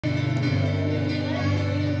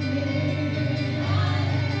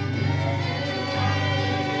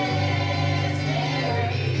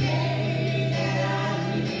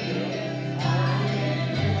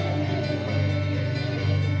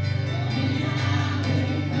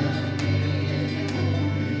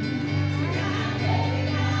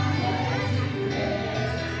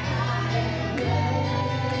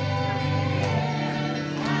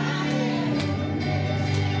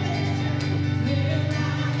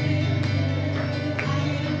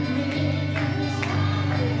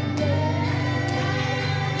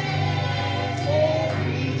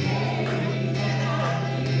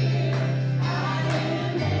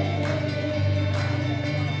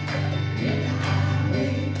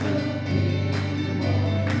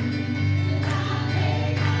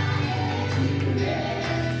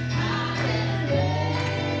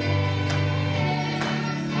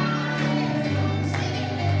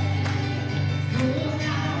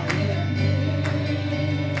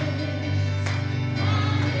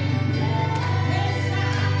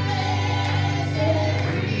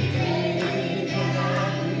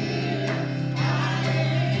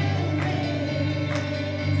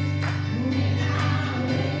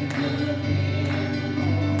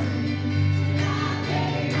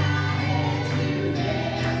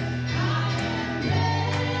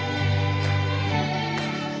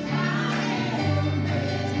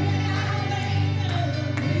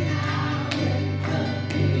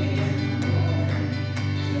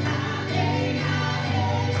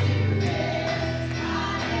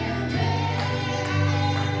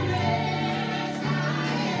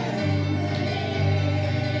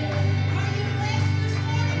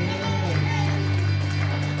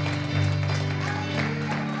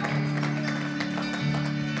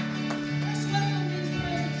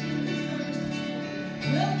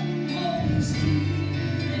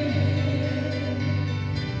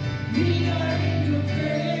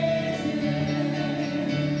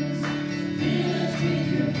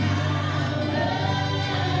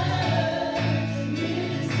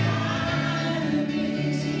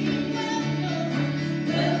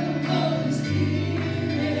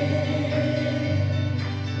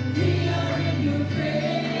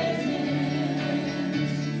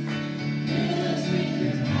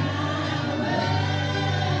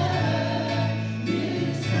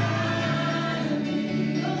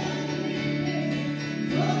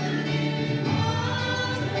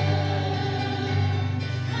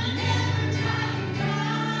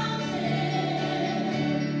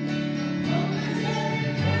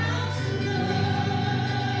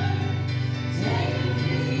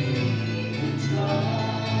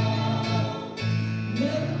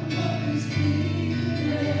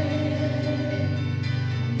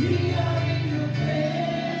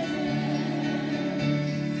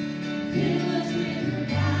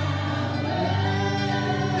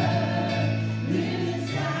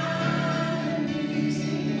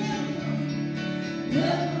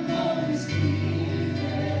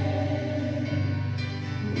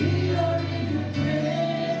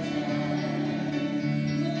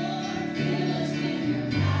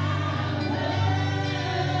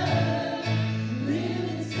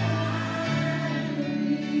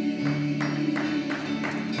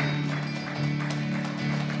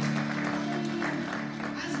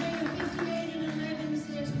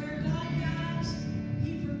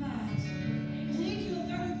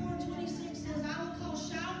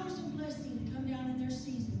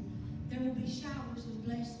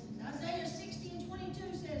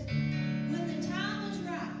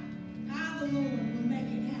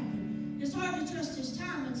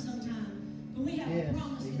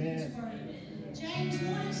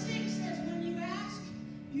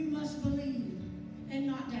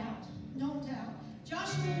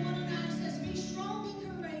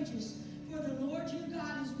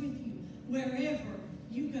wherever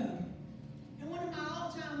you go. And one of my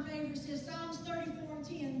all-time favorites is Psalms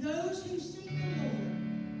 34:10. Those who seek the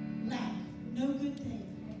Lord lack no good thing.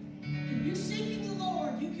 If you're seeking the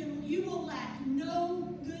Lord, you will lack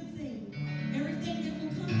no good thing. Everything that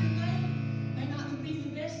will come your way may not be the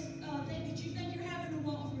best thing that you think you're having to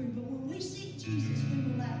walk through, but when we seek Jesus, we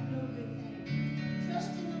will lack no good thing.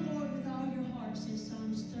 Trust in the Lord with all your heart, says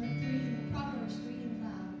Psalms 33, Proverbs 3 and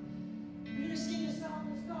 5. I'm going to sing a song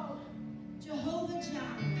that's called Jehovah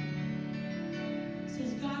Jireh. It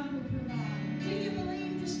says God will provide. Do you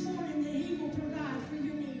believe this morning that He will provide for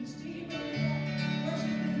your needs? Do you believe that? Worship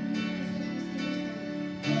with me as we sing this song.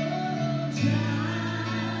 Oh,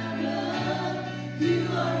 Jireh, you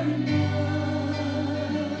are enough.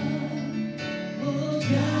 Oh,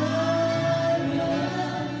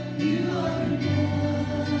 Jireh, you are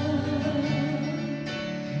enough.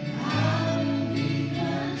 I will be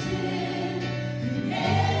content in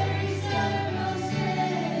every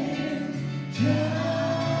circumstance.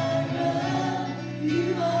 Jireh,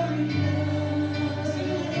 you are enough. Sing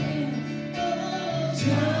that again. Oh,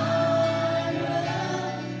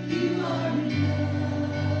 Jireh, you are enough.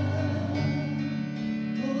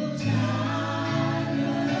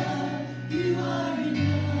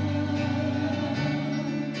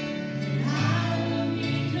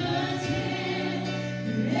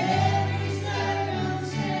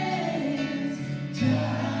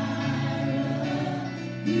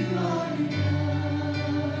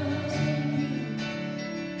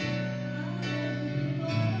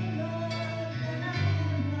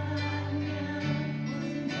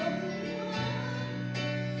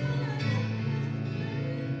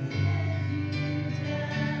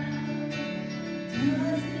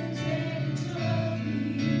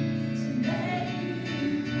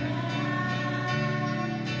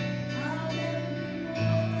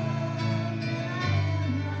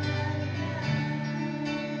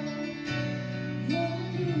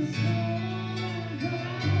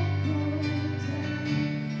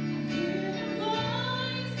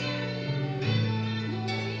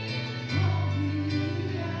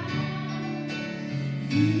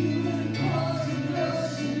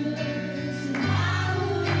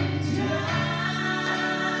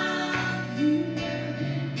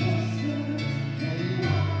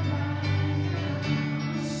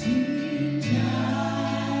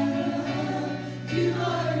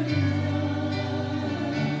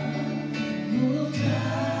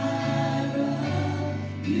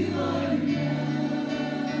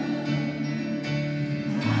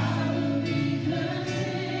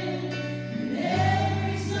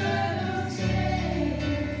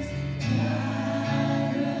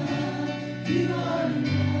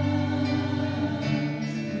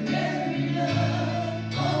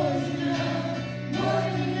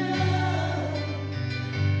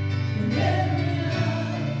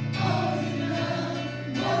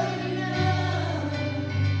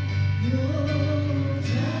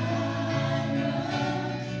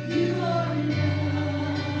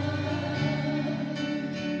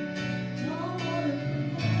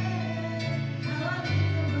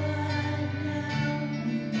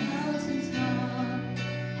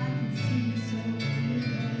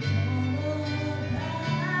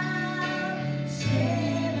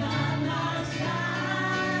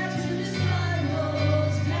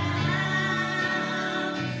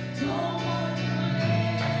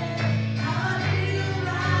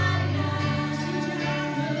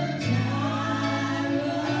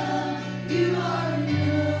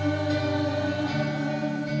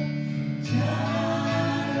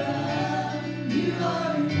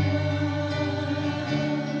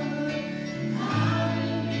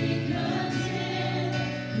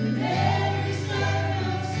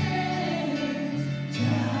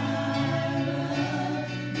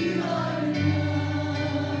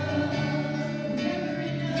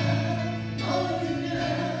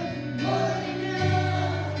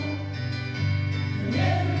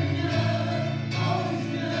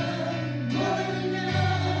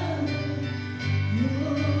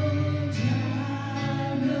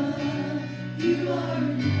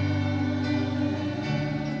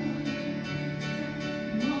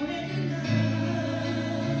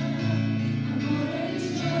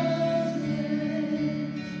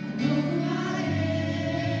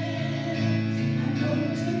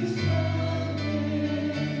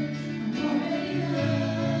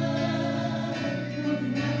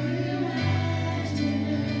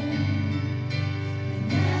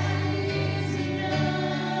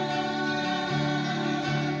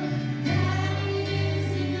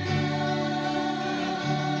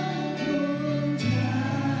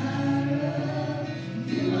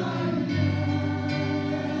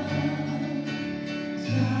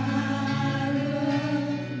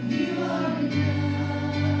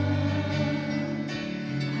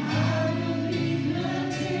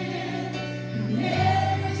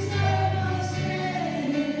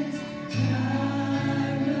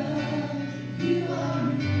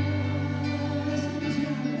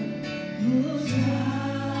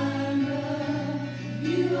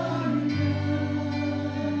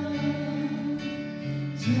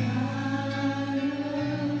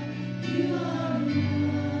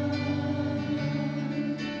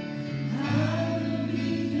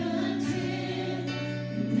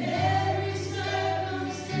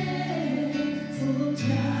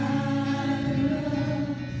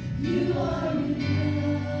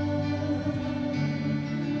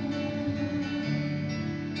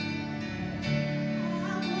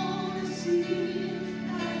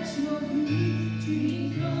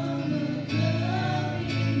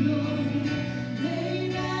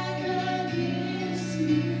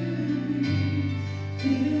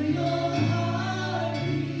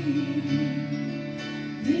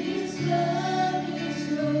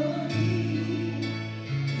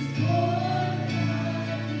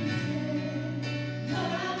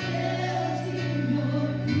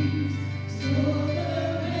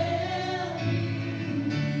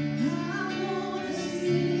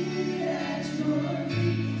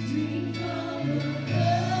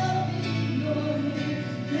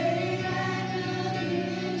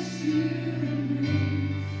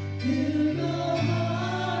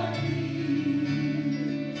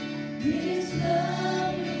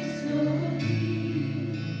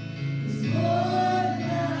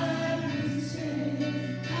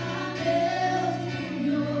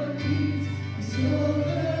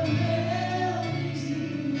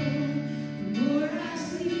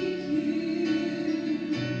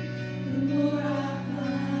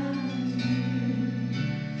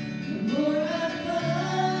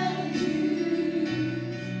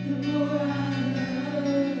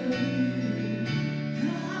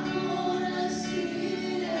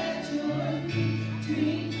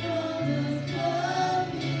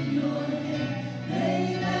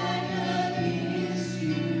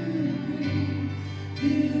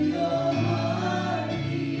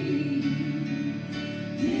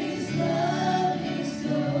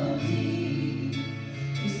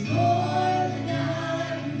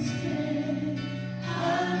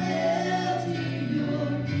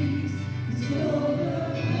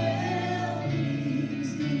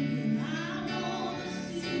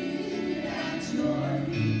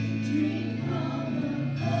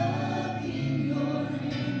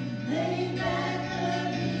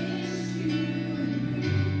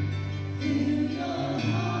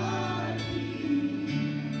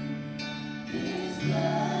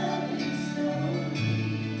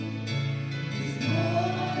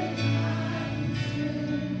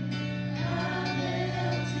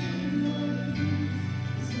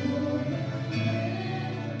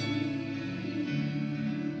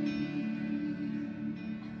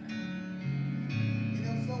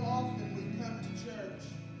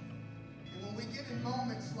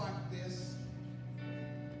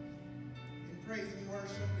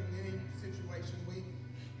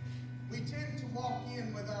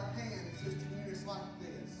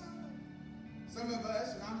 Some of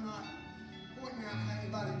us, and I'm not pointing out how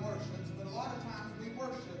anybody worships, but a lot of times we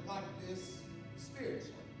worship like this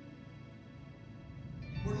spiritually.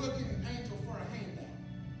 We're looking at angel for a handout.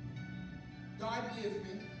 God give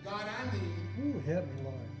me, God I need. Ooh, help me,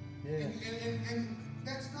 Lord. Yes. And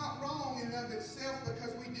that's not wrong in and of itself,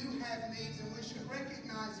 because we do have needs and we should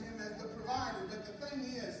recognize Him as the provider. But the thing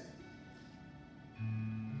is,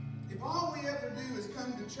 if all we ever do is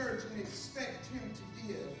come to church and expect Him to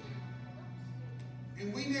give,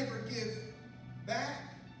 and we never give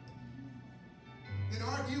back, then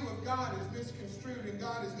our view of God is misconstrued, and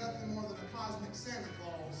God is nothing more than a cosmic Santa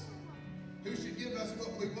Claus who should give us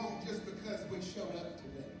what we want just because we showed up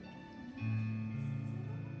today.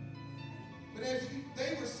 But as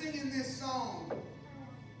they were singing this song,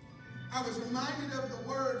 I was reminded of the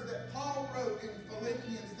words that Paul wrote in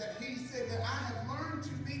Philippians, that he said that I have learned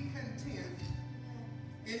to be content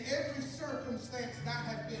in every circumstance that I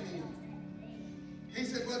have been in. He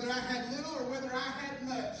said, whether I had little or whether I had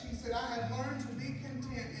much, he said, I have learned to be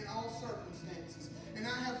content in all circumstances. And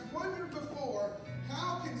I have wondered before,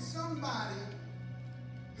 how can somebody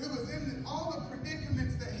who was in all the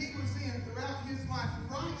predicaments that he was in throughout his life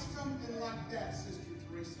write something like that, Sister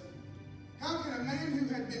Teresa? How can a man who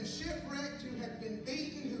had been shipwrecked, who had been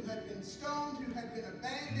beaten, who had been stoned, who had been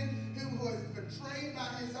abandoned, who was betrayed by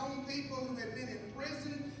his own people, who had been in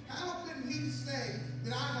prison, how could he say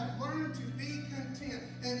that I have learned to be content?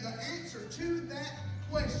 And the answer to that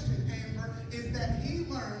question, Amber, is that he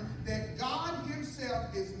learned that God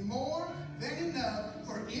Himself is more than enough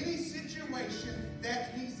for any situation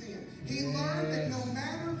that he's in. He learned that no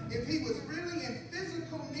matter if he was really in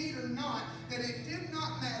physical need or not, that it did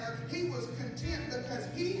not matter. He was content because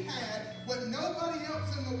he had what nobody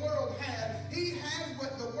else in the world had. He had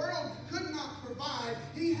what the world could not provide.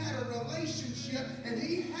 He had a relationship, and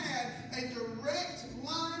he had a direct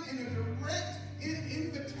line and a direct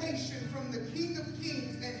invitation from the King of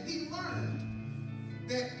Kings. And he learned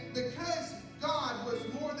that because God was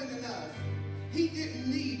more than enough, he didn't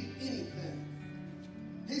need anything.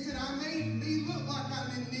 He said, I may look like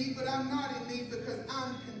I'm in need, but I'm not in need because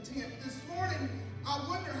I'm content. This morning, I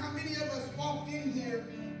wonder how many of us walked in here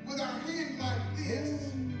with our hand like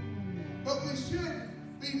this, but we should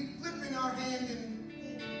be flipping our hand and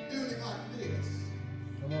doing it like this.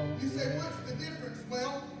 You say, what's the difference?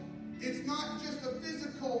 Well, it's not just a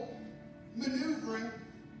physical maneuvering.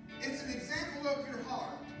 It's an example of your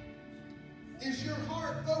heart. Is your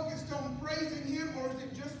heart focused on praising Him, or is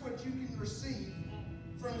it just what you can receive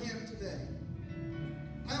from Him today?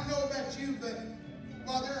 I don't know about you, but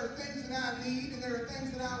while there are things that I need and there are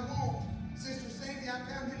things that I want, Sister Sandy, I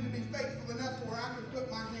found Him to be faithful enough to where I can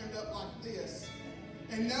put my hand up like this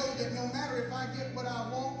and know that no matter if I get what I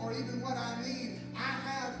want or even what I need, I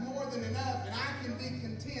have more than enough, and I can be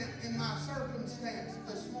content in my circumstance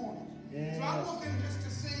this morning. Yes. So I want them just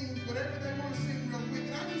to sing whatever they want to sing real quick,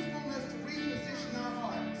 and I just want us to reposition our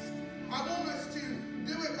hearts. I want us to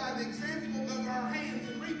do it by the example of our hands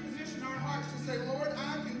and reposition our hearts to say, Lord,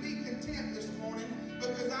 I can be content this morning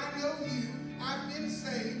because I know You. I've been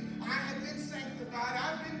saved. I have been sanctified.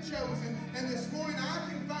 I've been chosen. And this morning I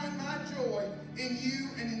can find my joy in You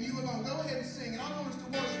and in You alone. Go ahead and sing. And I want us to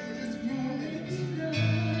worship for just a few more minutes.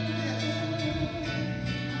 Yes.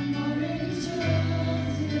 I'm already chosen.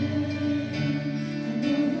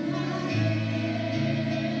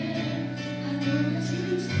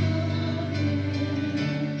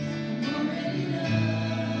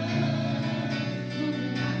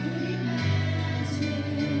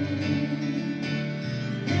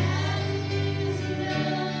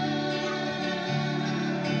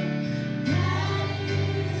 That is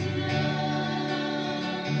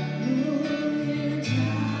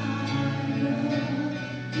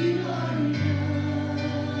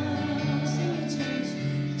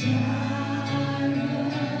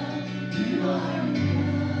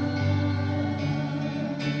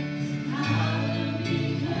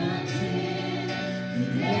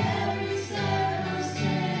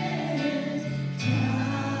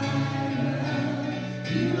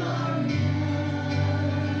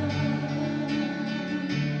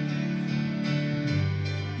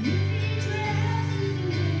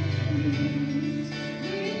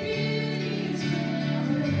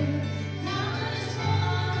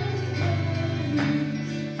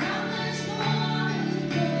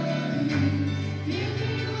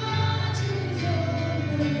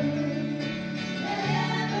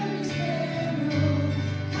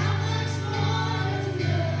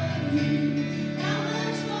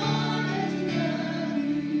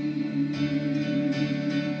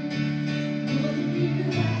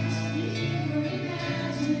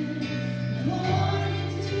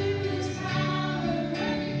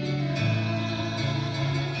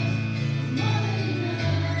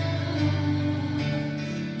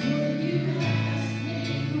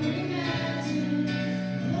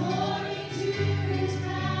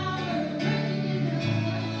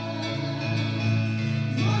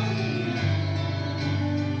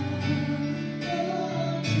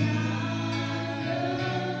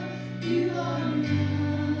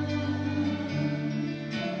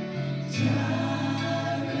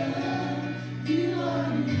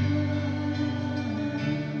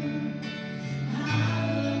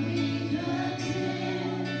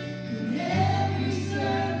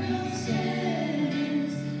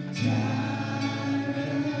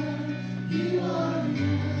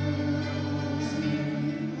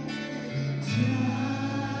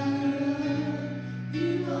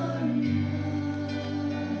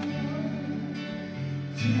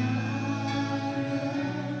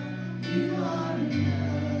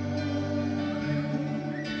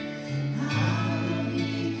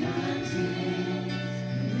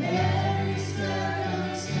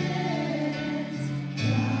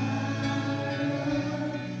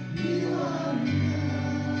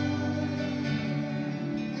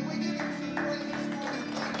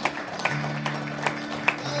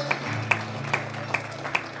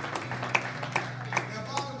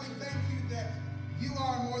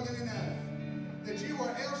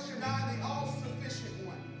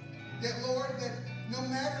Lord, that no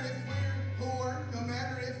matter if we're poor, no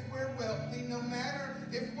matter if we're wealthy, no matter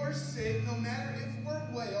if we're sick, no matter if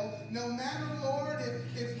we're well, no matter, Lord,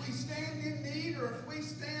 if we stand in need or if we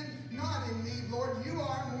stand not in need, Lord, you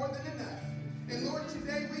are more than enough. And Lord,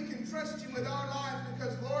 today we can trust you with our lives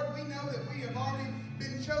because, Lord, we know that we have already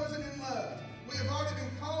been chosen and loved. We have already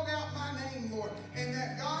been called out by name, Lord. And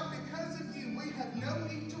that, God, because of you, we have no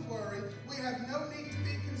need to worry. We have no need to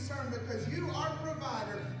be concerned because you, our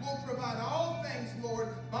provider, will provide all things, Lord,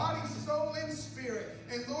 body, soul, and spirit.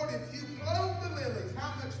 And Lord, if you clothe the lilies,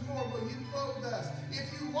 how much more will you clothe us? If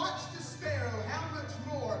you watch the sparrow, how much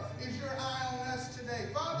more is your eye on us today?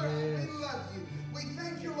 Father, we love you. We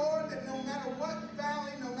thank you, Lord, that no matter what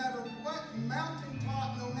valley, no matter what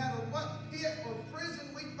mountaintop, no matter what pit or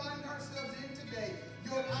prison we find ourselves in today,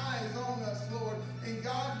 your eye is on us, Lord. And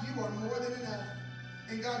God, you are more than enough.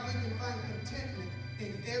 And God, we can find contentment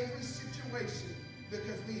in every situation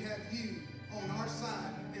because we have you on our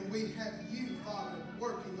side. And we have you, Father,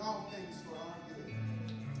 working all things for our good.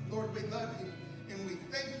 Lord, we love you. And we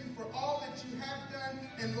thank you for all that you have done.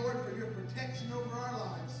 And Lord, for your protection over our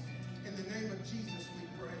lives. In the name of Jesus, we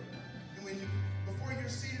pray. And before you're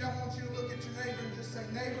seated, I want you to look at your neighbor and just say,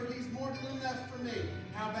 neighbor, he's more than enough for me.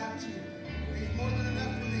 How about you? He's more than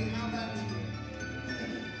enough for me. How about you?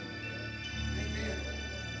 Amen. Amen.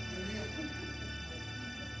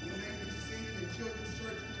 You may be seated in Children's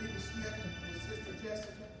Church, Kalita Smith with Sister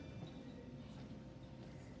Jessica.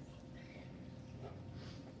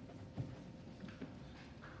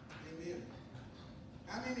 Amen.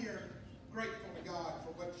 How many are grateful to God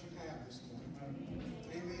for what you have this morning?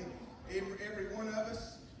 Amen. Every one of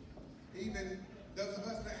us, even those of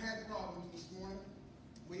us that had problems this morning,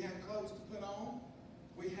 we had clothes to put on.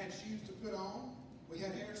 We had shoes to put on. We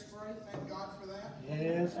had hairspray. Thank God for that.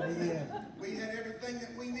 Yes, amen. We had everything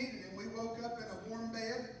that we needed, and we woke up in a warm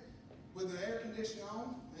bed with the air conditioner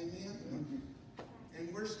on. Amen.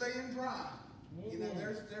 And we're staying dry. You know,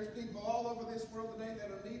 there's people all over this world today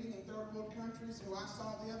that are meeting in third world countries who I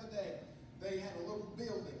saw the other day. They had a little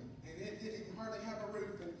building, and it didn't hardly have a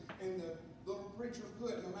roof. And the little preacher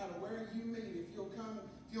put, no matter where you meet, if you'll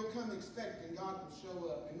come expecting, God will show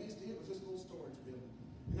up. And Misty, it was just a little storage building.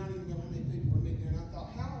 And I didn't even know how many people were meeting there. And I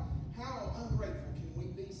thought, how ungrateful can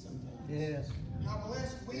we be sometimes? Yes. How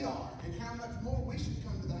blessed we are, and how much more we should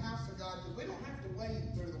come to the house of God, because we don't have to wade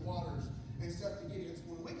through the waters and stuff to get here this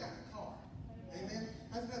morning. We got a car. Amen.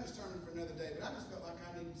 That's another sermon for another day, but I just felt like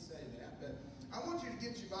I needed to say that. But I want you to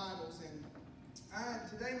get your Bibles, and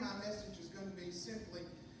today my message is going to be simply,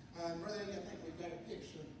 Brother Eddie, I think we've got a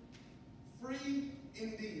picture. Free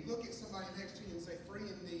indeed. Look at somebody next to you and say, free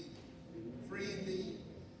indeed. Free indeed.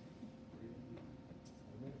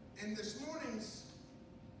 And this morning's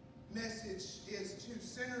message is to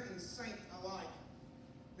sinner and saint alike.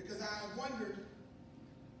 Because I wondered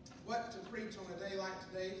what to preach on a day like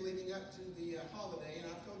today, leading up to the holiday.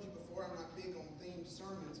 And I've told you before, I'm not big on themed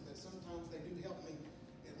sermons, but sometimes they do help me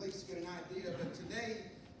at least get an idea. But today,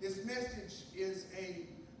 this message is a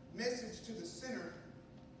message to the sinner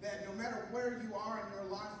that no matter where you are in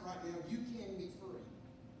your life right now, you can be free.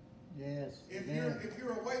 Yes. If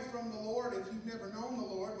you're away from the Lord, if you've never known the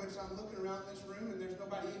Lord, which I'm looking around this room and there's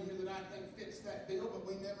nobody in here that I think fits that bill, but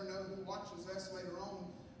we never know who watches us later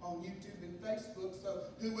on YouTube and Facebook.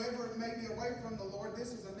 So whoever may be away from the Lord,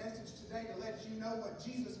 this is a message today to let you know what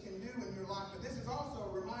Jesus can do in your life. But this is also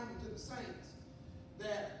a reminder to the saints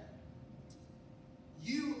that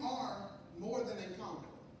you are more than a conqueror.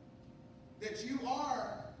 That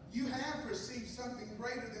you have received something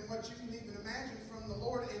greater than what you can even imagine from the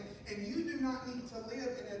Lord. And you do not need to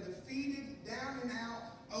live in a defeated, down and out,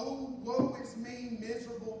 oh, woe is me,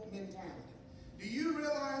 miserable mentality. Do you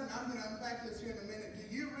realize, and I'm going to unpack this here in a minute,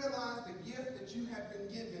 do you realize the gift that you have been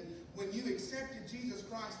given when you accepted Jesus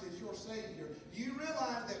Christ as your Savior? Do you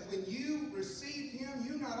realize that when you received Him,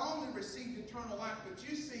 you not only received eternal life, but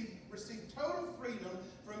you received total freedom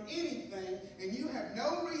from anything, and you have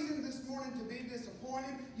no reason this morning to be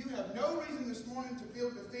disappointed. You have no reason this morning to feel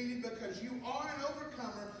defeated because you are an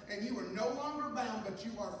overcomer, and you are no longer bound, but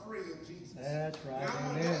you are free in Jesus. That's right. Now,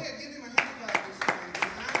 I'm going to go ahead and give Him a hand clap this morning.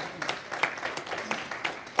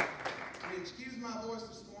 Excuse my voice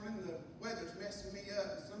this morning. The weather's messing me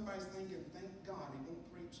up. And somebody's thinking, thank God he won't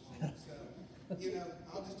preach long. So,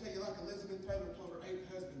 I'll just tell you like Elizabeth Taylor told her 8th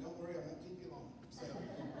husband, don't worry, I won't keep you long. So,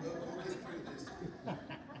 we'll get through this.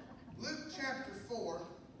 Luke chapter 4,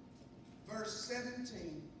 verse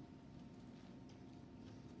 17.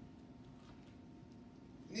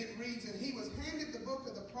 And it reads, and he was handed the book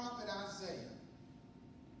of the prophet Isaiah.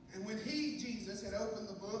 And when he, Jesus, had opened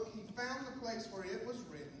the book, he found the place where it was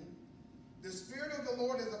written, the Spirit of the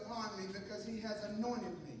Lord is upon me because he has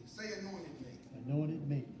anointed me. Say anointed me. Anointed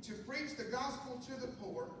me. To preach the gospel to the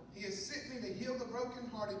poor. He has sent me to heal the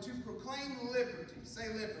brokenhearted, to proclaim liberty. Say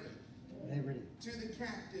liberty. Liberty. To the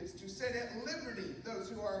captives, to set at liberty those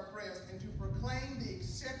who are oppressed, and to proclaim the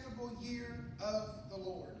acceptable year of the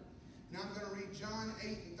Lord. Now I'm going to read John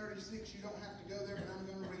 8:36. You don't have to go there, but I'm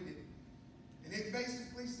going to read it. And it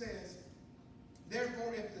basically says,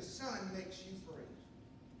 therefore, if the Son makes you free,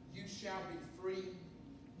 you shall be free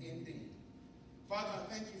indeed. Father,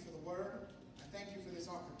 I thank you for the word. I thank you for this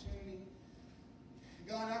opportunity.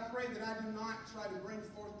 God, I pray that I do not try to bring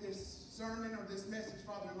forth this sermon or this message,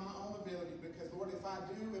 Father, in my own ability, because, Lord, if I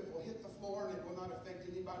do, it will hit the floor and it will not affect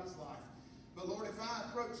anybody's life. But, Lord, if I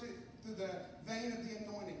approach it through the vein of the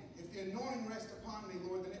anointing, if the anointing rests upon me,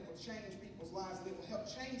 Lord, then it will change people's lives and it will help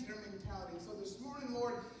change their mentality. And so this morning,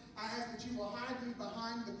 Lord, I ask that you will hide me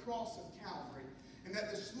behind the cross of Calvary. And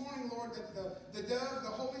that this morning, Lord, that the dove,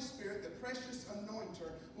 the Holy Spirit, the precious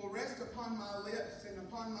anointer, will rest upon my lips and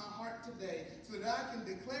upon my heart today so that I can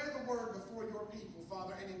declare the word before your people,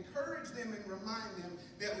 Father, and encourage them and remind them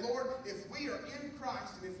that, Lord, if we are in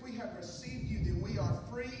Christ and if we have received you, then we are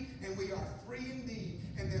free and we are free indeed.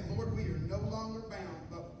 And that, Lord, we are no longer bound,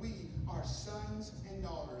 but we are sons and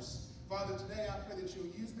daughters. Father, today I pray that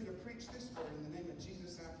you'll use me to preach this word. In the name of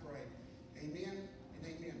Jesus I pray. Amen and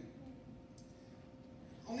amen.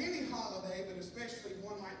 On any holiday, but especially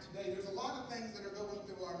one like today, there's a lot of things that are going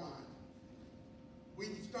through our mind. We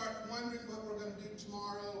start wondering what we're going to do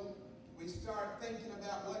tomorrow. We start thinking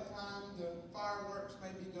about what time the fireworks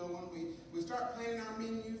may be going. We start planning our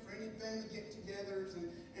menu for anything, the get-togethers,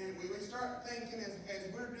 and we start thinking as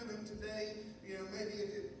we're doing today, you know, maybe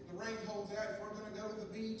if the rain holds out, if we're going to go to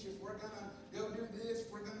the beach, if we're going to go do this,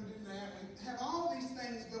 if we're going to do that. We have all these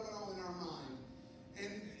things going on in our mind.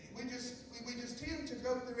 And we just tend to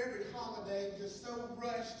go through every holiday just so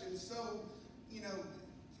rushed and so, you know,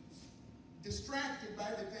 distracted by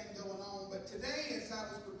everything going on. But today, as I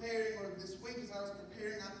was preparing, or this week as I was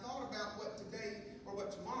preparing, I thought about what today or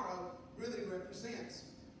what tomorrow really represents.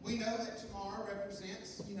 We know that tomorrow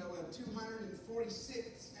represents, you know, a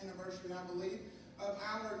 246th anniversary, I believe, of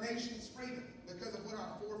our nation's freedom because of what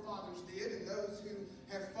our forefathers did and those who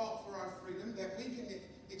have fought for our freedom, that we can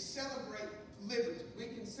celebrate liberty. We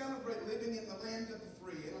can celebrate living in the land of the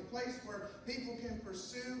free, in a place where people can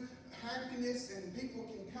pursue happiness and people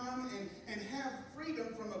can come and have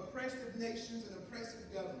freedom from oppressive nations and oppressive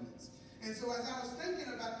governments. And so as I was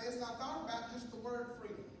thinking about this, I thought about just the word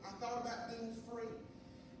freedom. I thought about being free.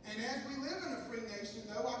 And as we live in a free nation,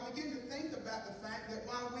 though, I begin to think about the fact that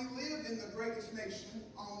while we live in the greatest nation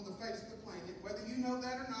on the face of the planet, whether you know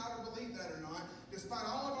that or not or believe that or not, despite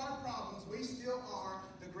all of our problems, we still are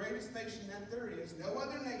the greatest nation that there is. No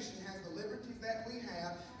other nation has the liberties that we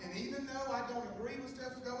have. And even though I don't agree with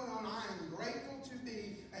stuff going on, I am grateful to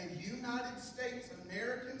be a United States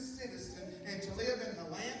American citizen and to live in the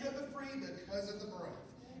land of the free because of the brave.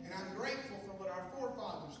 And I'm grateful for what our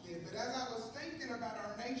forefathers did. But as I was thinking about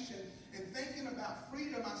our nation and thinking about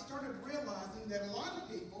freedom, I started realizing that a lot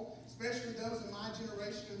of people, especially those in my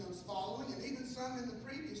generation and those following, and even some in the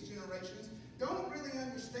previous generations, don't really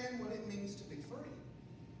understand what it means to be free.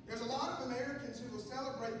 There's a lot of Americans who will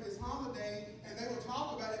celebrate this holiday and they will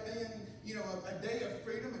talk about it being, you know, a day of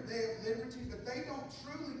freedom, a day of liberty, but they don't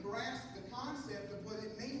truly grasp the concept of what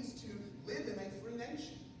it means to live in a free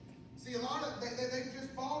nation. See, a lot of they've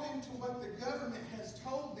just bought into what the government has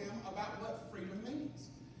told them about what freedom means.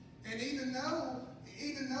 And even though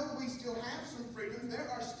we still have some freedoms, there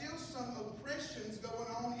are still some oppressions going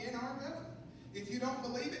on in our government. If you don't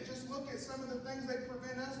believe it, just look at some of the things they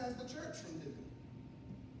prevent us as the church from doing.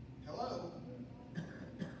 Hello?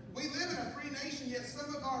 We live in a free nation, yet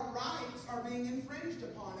some of our rights are being infringed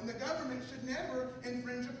upon, and the government should never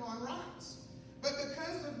infringe upon rights. But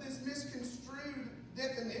because of this misconstrued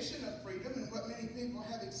definition of freedom and what many people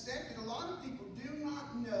have accepted, a lot of people do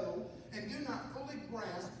not know and do not fully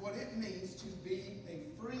grasp what it means to be a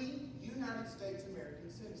free United States American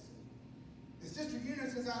citizen. And Sister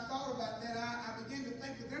Eunice, as I thought about that, I began to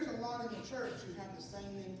think that there's a lot in the church who have the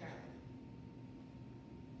same mentality.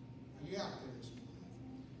 Are you out there this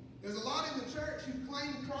morning? There's a lot in the church who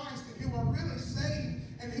claim Christ and who are really saved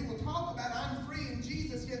and who will talk about I'm free in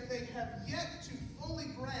Jesus, yet they have yet to fully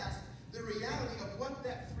grasp the reality of what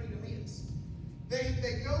that freedom is.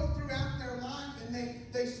 They go throughout their life and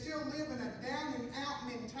they still live in a down and out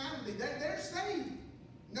mentality. They're saved.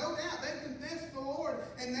 No doubt. They confess the Lord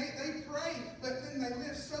and they pray, but then they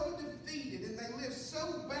live so defeated and they live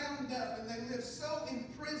so bound up and they live so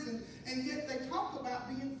imprisoned, and yet they talk about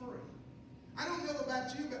being free. I don't know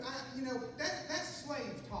about you, but that's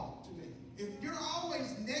slave talk to me. If you're always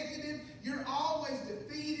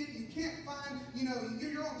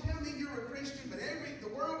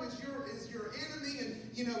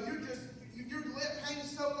your lip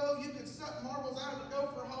hangs so low you could suck marbles out of a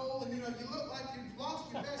gopher hole, and you look like you've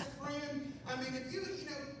lost your best friend. I mean, if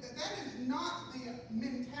that is not the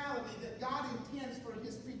mentality that God intends for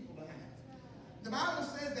his people to have. The Bible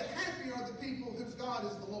says that happy are the people whose God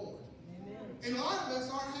is the Lord. Amen. And a lot of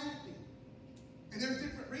us aren't happy. And there's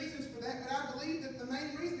different reasons for that, but I believe that the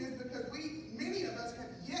main reason is because many of us have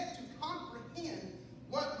yet to comprehend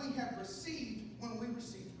what we have received when we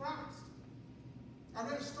received Christ. I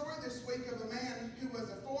read a story this week of a man who was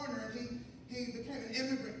a foreigner, and he became an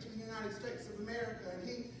immigrant to the United States of America,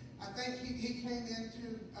 and I think he came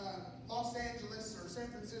into Los Angeles or San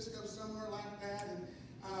Francisco, somewhere like that,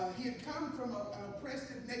 and he had come from an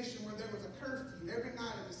oppressive nation where there was a curfew every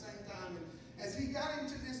night at the same time. And as he got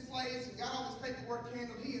into this place and got all this paperwork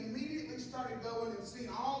handled, he immediately started going and seeing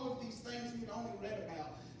all of these things he'd only read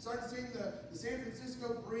about. Started seeing the San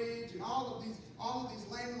Francisco Bridge and all of these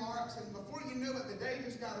landmarks, and before you knew it, the day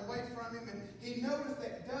just got away from him, and he noticed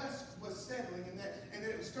that dusk was settling and that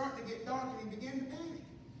it was starting to get dark, and he began to panic.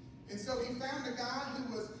 And so he found a guy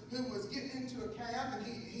who was getting into a cab, and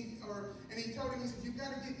he told him, he said, "You've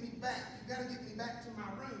got to get me back. You've got to get me back to my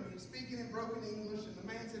room." And he's speaking in broken English, and the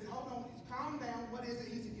man said, "Hold on, calm down. What is it?"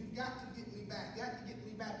 He said, "You've got to get me back. Got to get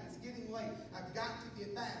me back. It's getting late. I've got to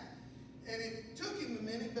get back." And it took him a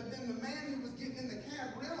minute, but then the man who was getting in the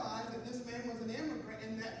cab realized that this man was an immigrant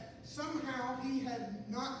and that somehow he had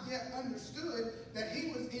not yet understood that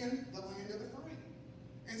he was in the land of the free.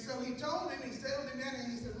 And so he told him, he settled him down,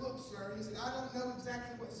 and he said, "Look, sir," he said, "I don't know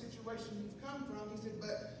exactly what situation you've come from." He said,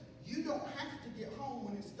 "But you don't have to get home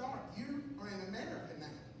when it's dark. You are in America now.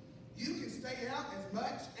 You can stay out as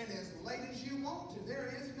much and as late as you want to.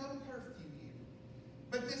 There is no curfew here."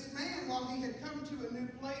 But this man, while he had come to a new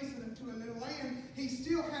place and to a new land, he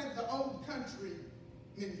still had the old country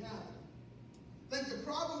mentality. I think the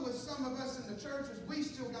problem with some of us in the church is we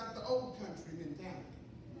still got the old country mentality.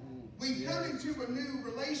 We've come into a new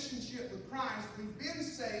relationship with Christ. We've been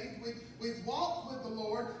saved. We've walked with the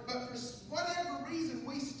Lord. But for whatever reason,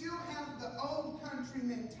 we still have the old country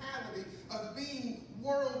mentality of being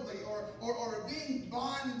worldly or being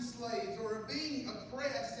bond slaves or being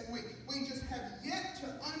oppressed. And we just have yet to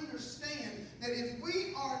understand that if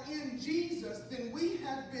we are in Jesus, then we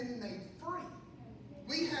have been made free.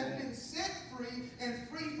 We have been set free and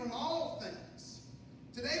free from all things.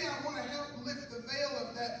 Today I want to help lift the veil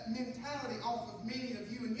of that mentality off of many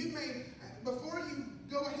of you. And you may, before you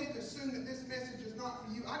go ahead and assume that this message is not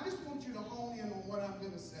for you, I just want you to hone in on what I'm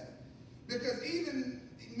going to say. Because even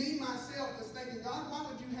me, myself, is thinking, "God,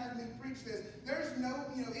 why would you have me preach this?" There's no,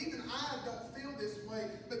 even I don't feel this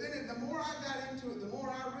way. But then the more I got into it, the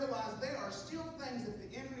more I realized there are still things that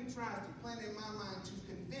the enemy tries to plant in my mind to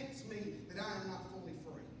convince me that I am not fully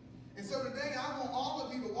free. And so today I want all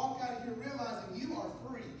of you to walk out of here realizing you are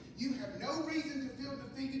free. You have no reason to feel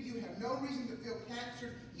defeated. You have no reason to feel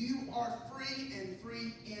captured. You are free and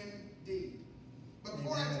free indeed. But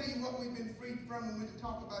before I tell you what we've been freed from, we need to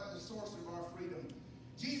talk about the source of our freedom.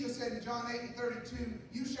 Jesus said in John 8:32,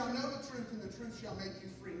 "You shall know the truth, and the truth shall make you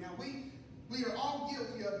free." Now we are all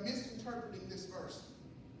guilty of misinterpreting this verse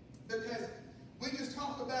because we just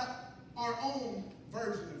talk about our own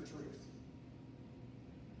version of truth.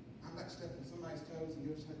 I'm like stepping on somebody's toes, and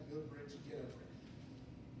you'll just have to build a bridge and get over it.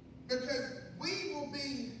 Because we will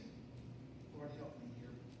be, Lord help me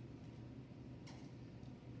here.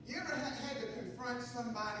 You ever had to confront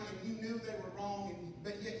somebody and you knew they were wrong,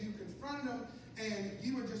 but yet you confronted them and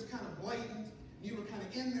you were just kind of blatant, you were kind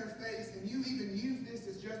of in their face, and you even used this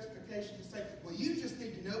as justification to say, "Well, you just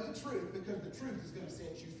need to know the truth because the truth is going to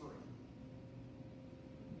set you free."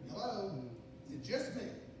 Hello? Is it just me?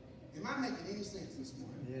 Am I making any sense this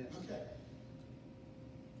morning? Yes. Okay.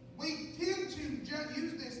 We tend to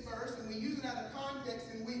use this verse and we use it out of context,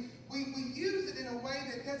 and we use it in a way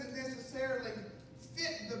that doesn't necessarily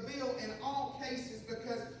fit the bill in all cases,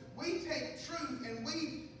 because we take truth and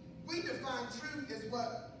we define truth as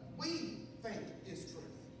what we think is truth.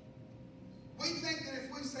 We think that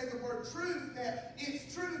if we say the word truth, that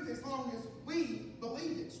it's truth as long as we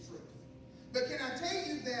believe it's truth. But can I tell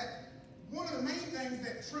you that one of the main things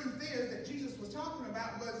that truth is, that Jesus was talking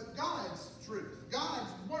about, was God's truth, God's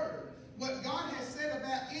word. What God has said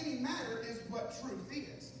about any matter is what truth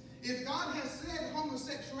is. If God has said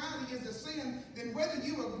homosexuality is a sin, then whether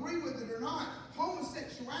you agree with it or not,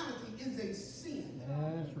 homosexuality is a sin.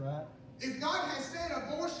 That's right. If God has said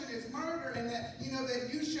abortion is murder, and that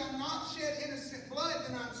you shall not shed innocent blood,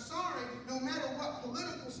 then I'm sorry, no matter what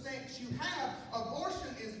political stance you have,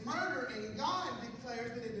 abortion is murder, and God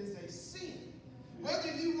declares that it is a sin.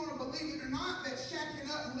 whether you want to believe it or not, that shacking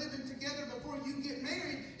up and living together before you get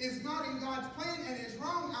married is not in God's plan and is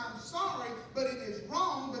wrong. I'm sorry, but it is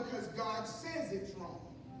wrong because God says it's wrong.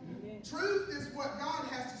 Truth is what God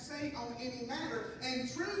has to say on any matter. And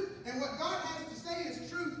truth, and what God has to say is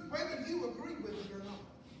truth, whether you agree with it or not.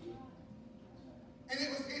 And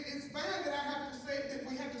it's bad that I have to say that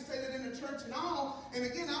we have to say that in a church and all. And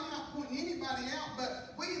again, I'm not pointing anybody out,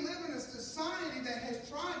 but we live in a society that has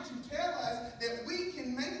tried to tell us that we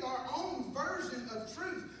can make our own version of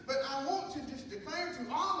truth. But I want to just declare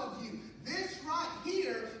to all of you, this right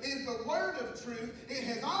here is the word of truth. It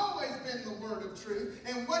has always been the word of truth.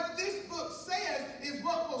 And what this book says is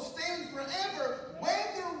what will stand forever,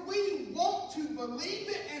 whether we want to believe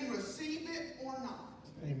it and receive it or not.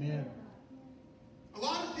 Amen. A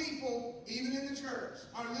lot of people, even in the church,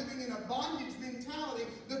 are living in a bondage mentality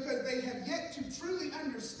because they have yet to truly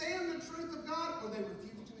understand the truth of God, or they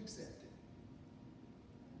refuse to accept it.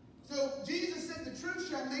 So Jesus said the truth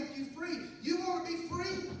shall make you free. You want to be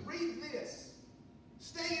free? Read this.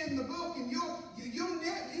 Stay in the book and you will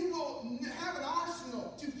have an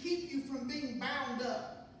arsenal to keep you from being bound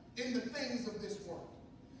up in the things of this world.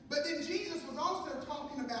 But then Jesus was also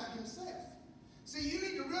talking about himself. See, you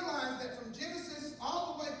need to realize that from Genesis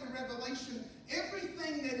all the way through Revelation,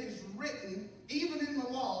 everything that is written, even in the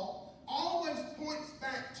law, always points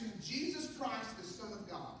back to Jesus Christ, the Son of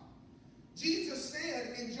God. Jesus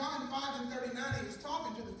said in John 5 and 39, he was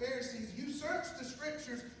talking to the Pharisees, you search the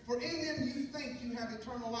scriptures, for in them you think you have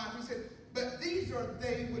eternal life. He said, but these are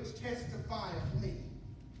they which testify of me.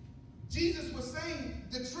 Jesus was saying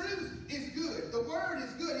the truth is good. The word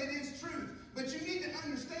is good. It is truth. But you need to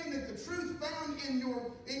understand that the truth found in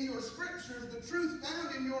your scriptures, the truth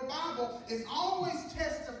found in your Bible, is always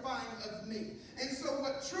testifying of me. And so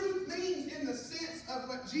what truth means in the sense of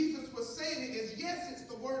what Jesus was saying is, yes, it's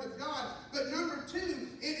the word of God. But number two,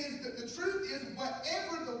 it is that the truth is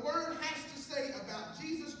whatever the word has to say about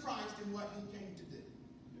Jesus Christ and what he came to do.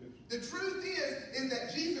 Yes. The truth is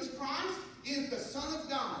that Jesus Christ is the Son of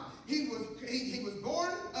God. He was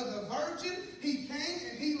born of a virgin. He came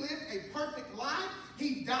and he lived a perfect life.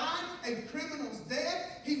 He died a criminal's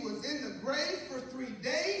death. He was in the grave for 3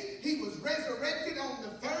 days. He was resurrected on the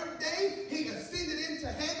third day. He ascended into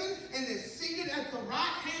heaven and is seated at the right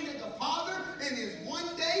hand of the Father and is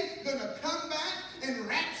one day going to come back and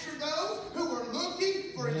rapture those who are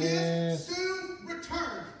looking for his soon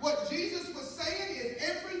return. What Jesus was saying is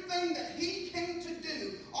everything that he came to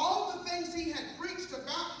do, all the things he had preached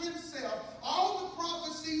about himself, all the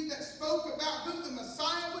prophecies that spoke about who the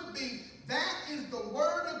Messiah would be, that is the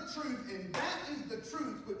word of truth, and that is the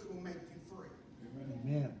truth which will make you free.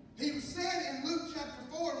 Amen. He said in Luke chapter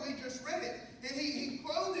 4, we just read it, and he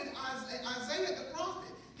quoted Isaiah the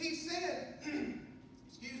prophet. He said,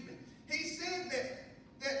 excuse me, he said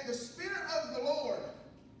that the Spirit of the Lord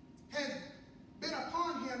has been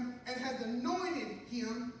upon him and has anointed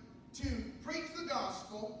him to preach the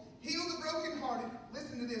gospel, heal the brokenhearted,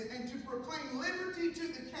 listen to this, and to proclaim liberty to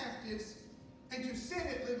the captives, and to set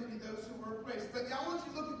at liberty those who were oppressed. But I want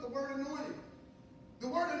you to look at the word anointed. The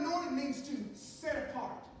word anointed means to set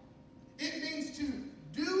apart. It means to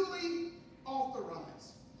duly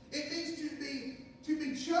authorize. It means to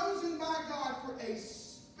be chosen by God for a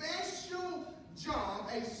special job,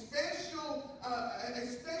 a special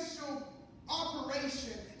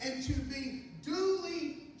operation, and to be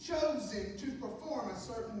duly chosen to perform a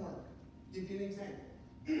certain work. Give you an example.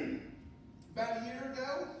 About a year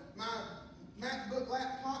ago, my MacBook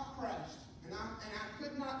laptop crashed, and I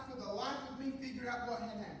could not for the life of me figure out what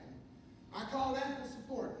had happened. I called Apple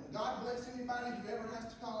support, and God bless anybody who ever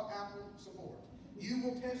has to call Apple support. You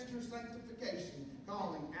will test your sanctification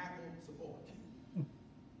calling Apple support.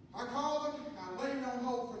 I called them, I waited on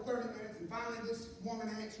hold for 30 minutes, and finally this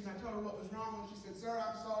woman answered, and I told her what was wrong, and she said, sir,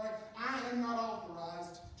 I'm sorry, I am not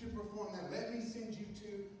authorized to perform that. Let me send you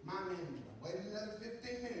to my manager. I waited another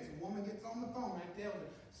 15 minutes. A woman gets on the phone, I tell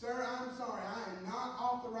her, sir, I'm sorry, I am not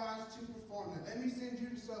authorized to perform that. Let me send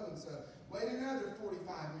you to so-and-so. Wait another 45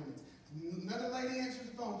 minutes. Another lady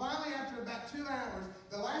answers the phone. Finally, after about 2 hours,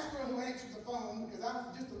 the last girl who answered the phone, because I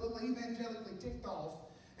was just a little evangelically ticked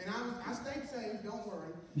off, and I stayed safe, don't worry.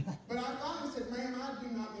 But I finally said, ma'am, I do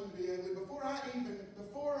not mean to be ugly.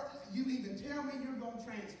 Before you even tell me you're going to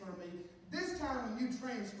transfer me, this time when you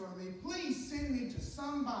transfer me, please send me to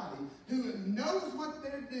somebody who knows what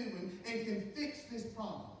they're doing and can fix this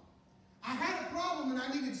problem. I had a problem and I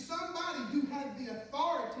needed somebody who had the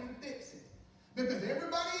authority to fix it. Because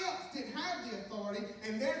everybody else didn't have the authority,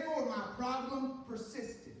 and therefore my problem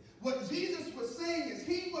persisted. What Jesus was saying is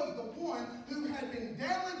he was the one who had been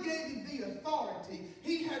delegated the authority.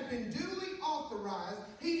 He had been duly authorized arise.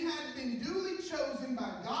 He had been duly chosen by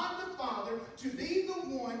God the Father to be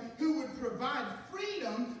the one who would provide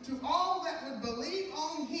freedom to all that would believe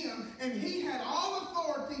on him, and he had all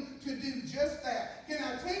authority to do just that. Can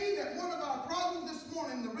I tell you that one of our problems this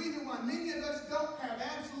morning, the reason why many of us don't have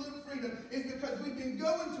absolute freedom, is because we've been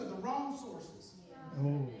going to the wrong sources.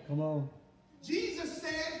 Oh, come on. Jesus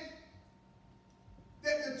said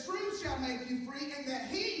that the truth shall make you free, and that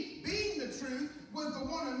he, being the truth, was the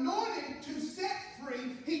one anointed to set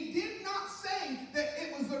free. He did not say that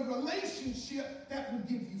it was a relationship that would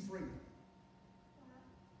give you freedom.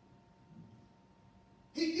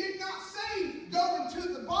 He did not say going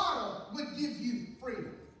to the bottle would give you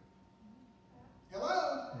freedom.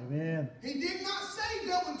 Hello? Amen. He did not say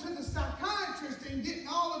going to the psychiatrist and getting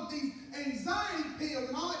all of these anxiety pills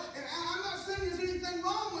and all that. And I'm not saying there's anything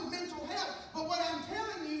wrong with mental health, but what I'm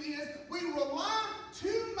telling you is we rely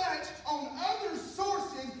too much on other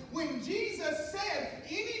sources when Jesus said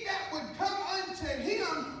any that would come unto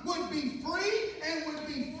him would be free and would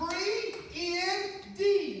be free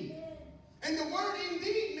indeed. And the word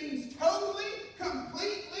indeed means totally,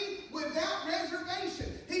 completely, without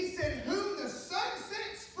reservation. He said, whom the Son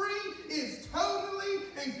sets free is totally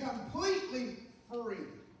and completely free.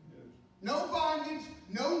 No bondage,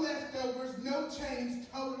 no leftovers, no chains,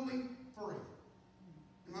 totally free.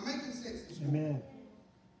 Am I making sense this morning? Amen.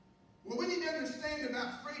 What we need to understand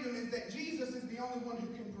about freedom is that Jesus is the only one who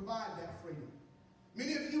can provide that freedom.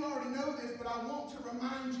 Many of you already know this, but I want to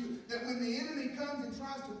remind you that when the enemy comes and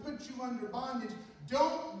tries to put you under bondage,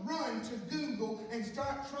 don't run to Google and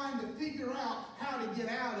start trying to figure out how to get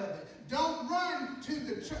out of it. Don't run to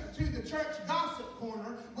the church gossip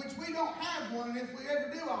corner, which we don't have one, and if we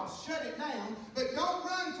ever do, I'll shut it down. But don't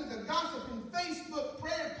run to the gossiping Facebook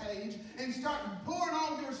prayer page and start pouring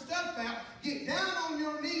all your stuff out. Get down on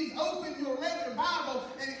your knees, open your leather Bible,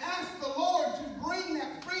 and ask the Lord to bring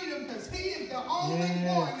that freedom, because he is the only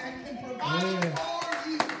one that can provide it for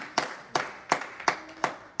you.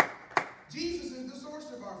 Jesus is the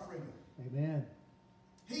source of our freedom. Amen.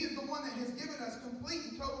 He is the one that has given us complete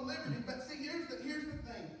and total liberty. But see, here's the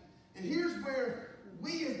thing. And here's where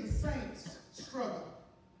we as the saints struggle.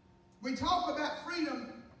 We talk about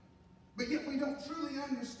freedom, but yet we don't truly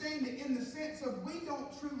understand it in the sense of we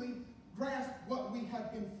don't truly grasp what we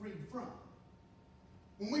have been freed from.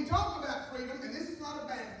 When we talk about freedom, and this is not a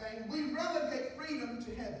bad thing, we relegate freedom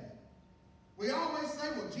to heaven. We always say,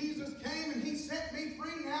 well, Jesus came and he set me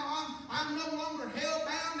free. Now I'm no longer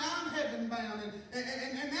hell-bound. Now I'm heaven-bound.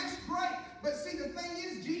 And that's great. But see, the thing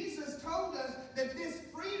is, Jesus told us that this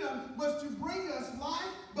freedom was to bring us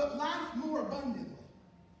life, but life more abundantly.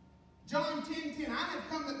 John 10:10, I have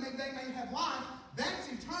come that they may have life. That's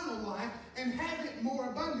eternal life, and have it more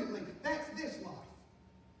abundantly. That's this life.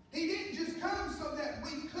 He didn't just come so that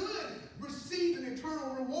we could receive an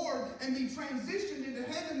eternal reward and be transitioned into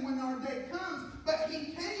heaven when our day comes, but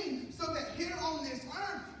he came so that here on this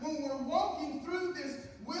earth, when we're walking through this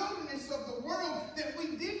wilderness of the world, that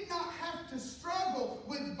we did not have to struggle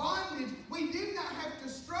with bondage. We did not have to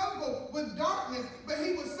struggle with darkness, but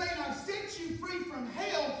he was saying, I've set you free from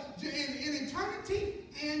hell in eternity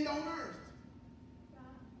and on earth.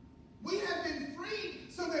 We have been freed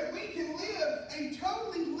so that we can live a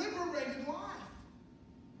totally liberated life.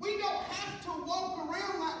 We don't have to walk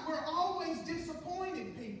around like we're always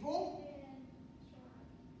disappointed, people.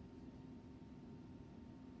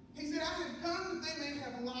 He said, I have come that they may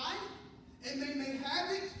have life, and they may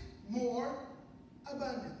have it more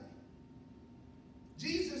abundantly.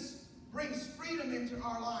 Jesus brings freedom into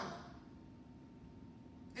our life.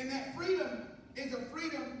 And that freedom is a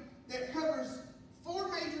freedom that covers 4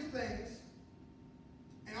 major things.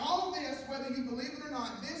 And all of this, whether you believe it or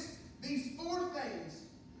not, these 4 things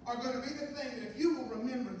are going to be the thing that if you will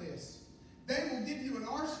remember this, they will give you an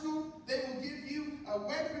arsenal, they will give you a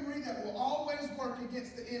weaponry that will always work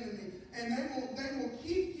against the enemy. And they will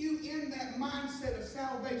keep you in that mindset of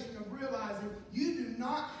salvation, of realizing you do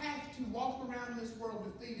not have to walk around this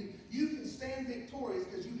world defeated. You can stand victorious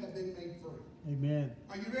because you have been made free. Amen.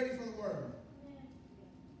 Are you ready for the word?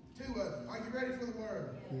 2 of them. Are you ready for the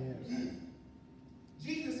word? Yes.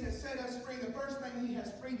 Jesus has set us free. The first thing he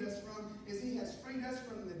has freed us from is he has freed us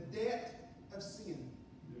from the debt of sin.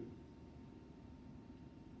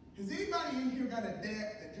 Has anybody in here got a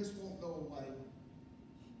debt that just won't go away?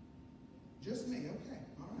 Just me? Okay.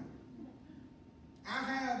 All right.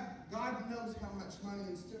 I have, God knows how much money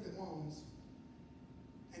in student loans.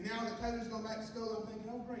 And now that Taylor's going back to school, I'm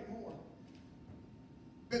thinking, oh, great, more.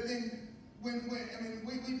 But then,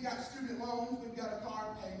 we've got student loans, we've got a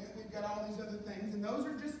car payment, we've got all these other things, and those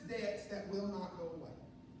are just debts that will not go away.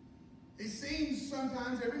 It seems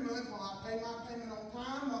sometimes every month while I pay my payment on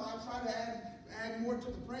time, while I try to add more to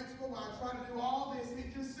the principal, while I try to do all this,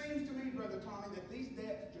 it just seems to me, Brother Tommy, that these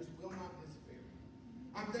debts just will not disappear.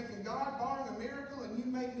 I'm thinking, God, barring a miracle and you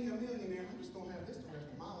make me a millionaire, I'm just going to have this the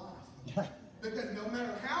rest of my life. Because no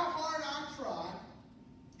matter how hard I try,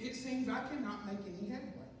 it seems I cannot make any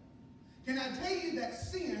headway. Can I tell you that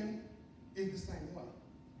sin is the same way?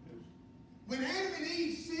 When Adam and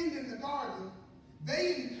Eve sinned in the garden,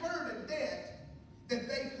 they incurred a debt that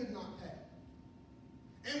they could not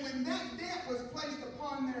pay. And when that debt was placed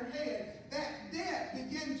upon their head, that debt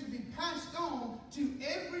began to be passed on to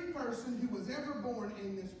every person who was ever born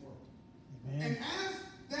in this world. Amen. And as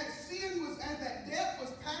that debt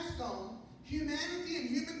was passed on, humanity and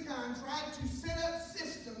humankind tried to set up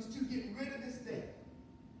systems to get rid of this debt.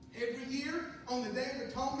 Every year, on the Day of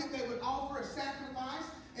Atonement, they would offer a sacrifice,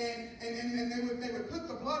 and they would put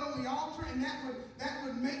the blood on the altar, and that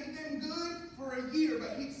would make them good for a year.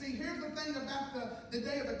 But see, here's the thing about the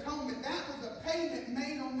Day of Atonement. That was a payment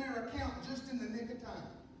made on their account just in the nick of time.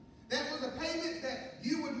 That was a payment that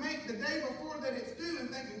you would make the day before that it's due, and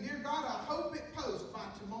thinking, dear God, I hope it posts by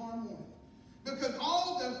tomorrow morning. Because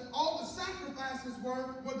all the sacrifices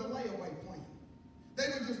were the layaway plan. They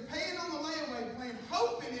were just paying on the layaway plan,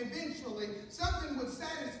 hoping eventually something would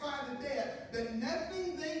satisfy the debt, that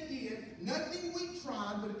nothing they did, nothing we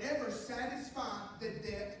tried would ever satisfy the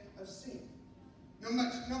debt of sin. No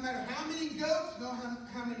matter how many goats,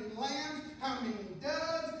 how many lambs, how many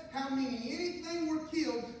doves, how many anything were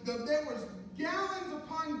killed, there was gallons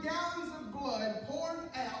upon gallons of blood poured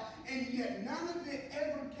out, and yet none of it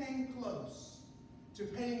ever came close to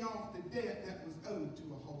paying off the debt that was owed to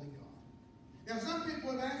a holy God. Now, some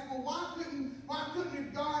people have asked, well, why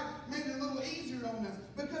couldn't God made it a little easier on us?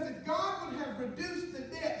 Because if God would have reduced the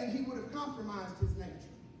debt, then he would have compromised his nature.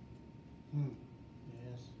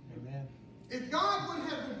 Yes, amen. If God would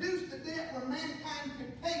have reduced the debt where mankind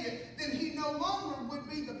could pay it, then he no longer would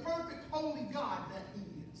be the perfect holy God that he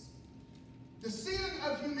is. The sin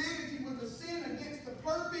of humanity was a sin against the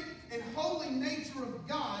perfect and holy nature of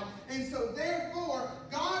God, and so therefore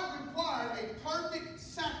God required a perfect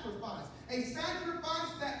sacrifice, a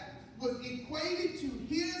sacrifice that was equated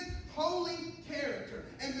to his holy character.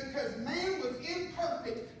 And because man was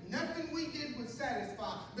imperfect, nothing we did would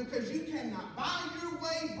satisfy, because you cannot buy your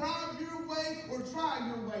way, bribe your way, or try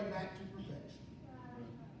your way back to perfection.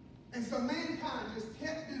 And so mankind just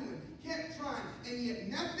kept doing, kept trying, and yet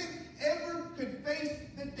nothing ever could face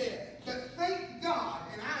the debt. But thank God,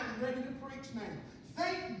 and I'm ready to preach now,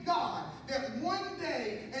 thank God that one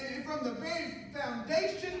day, and from the very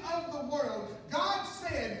foundation of the world, God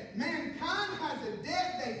said mankind has a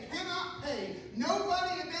debt they cannot pay.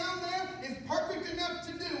 Nobody down there is perfect enough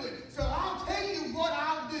to do it. So I'll tell you what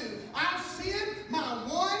I'll do. I'll send my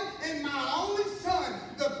one and my only Son,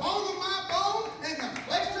 the bone of my bone and the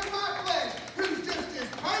flesh of my flesh, who's just as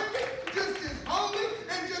perfect, just as holy,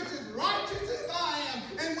 and just as righteous as I am.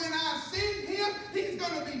 And when I send him, he's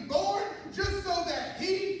going to be born just so that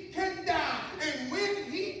he can die. And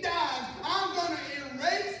when he dies, I'm going to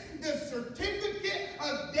erase the certificate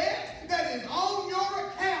of debt that is on your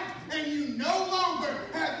account, and you no longer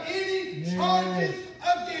have any charges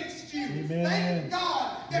against you. Amen. Thank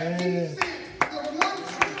God that he sent the one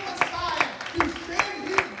true Messiah to shed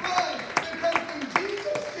his blood, because when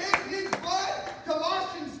Jesus shed his blood,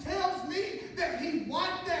 Colossians tells me that he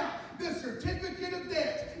wiped out the certificate of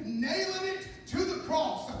debt, nailing it to the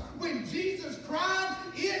cross. When Jesus cried,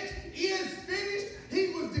 "It is finished,"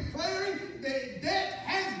 he was declaring that debt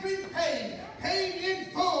has been paid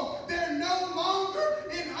in full. They're no longer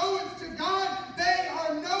in owance to God. They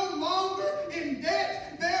are no longer in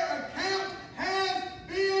debt. Their account has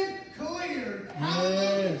been cleared. Yes.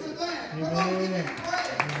 Hallelujah for that. Come on, give it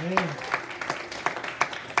praise. Amen.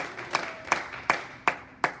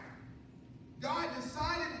 God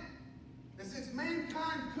decided that since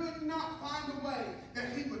mankind could not find a way,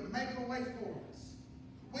 that he would make a way for us.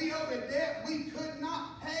 We owed a debt we could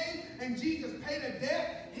not pay, and Jesus paid a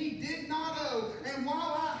debt he did not owe. And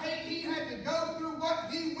while I hate he had to go through what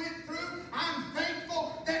he went through, I'm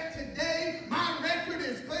thankful that today my record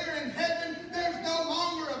is clear in heaven. There's no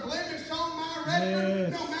longer a blemish on my record.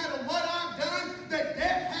 Yes. No matter what I've done, the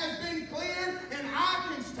debt has been cleared, and I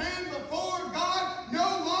can stand before God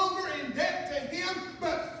no longer in debt to him,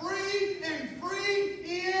 but free and free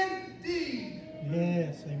indeed.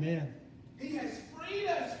 Yes, amen. He has freed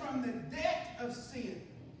us from the debt of sin.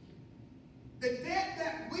 The debt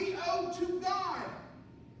that we owe to God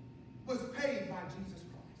was paid by Jesus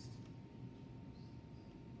Christ.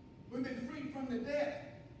 We've been freed from the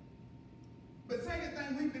debt. But second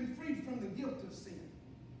thing, we've been freed from the guilt of sin.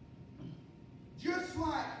 just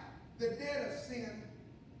like the debt of sin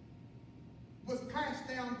was passed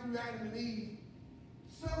down through Adam and Eve,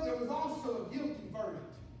 so there was also a guilty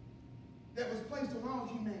verdict that was placed on all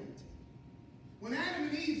humanity. When Adam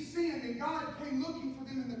and Eve sinned and God came looking for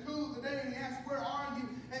them in the cool of the day and he asked, "Where are you?"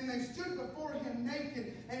 and they stood before him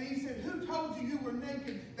naked, and he said, "Who told you you were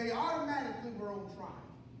naked?" they automatically were on trial.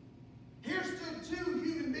 Here stood two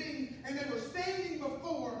human beings, and they were standing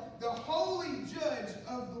before the holy judge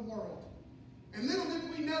of the world. And little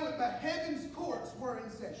did we know it, but heaven's courts were in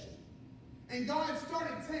session. And God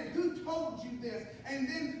started saying, "Who told you this?" And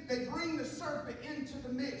then they bring the serpent into the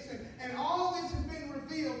mix. And all this has been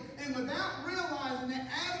revealed. And without realizing that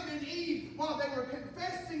Adam and Eve, while they were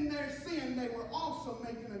confessing their sin, they were also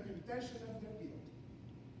making a confession of their guilt.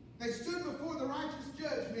 They stood before the righteous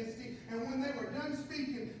judge, Misty, and when they were done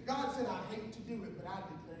speaking, God said, "I hate to do it, but I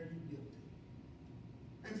declare you guilty."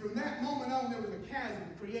 And from that moment on, there was a chasm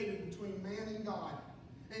created between man and God.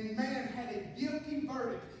 And man had a guilty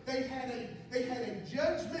verdict. They had a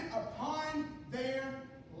judgment upon their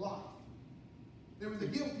life. There was a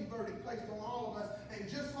guilty verdict placed on all of us. And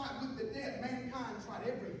just like with the debt, mankind tried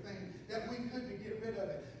everything that we could to get rid of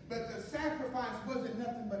it. But the sacrifice wasn't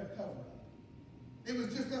nothing but a cover-up. It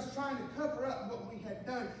was just us trying to cover up what we had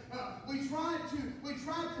done. We tried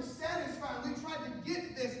to satisfy. We tried to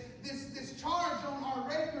get this charge on our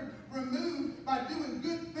record removed by doing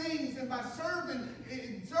good things and by serving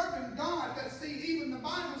God. But see, even the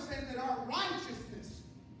Bible says that our righteousness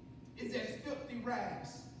is as filthy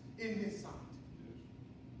rags in His sight.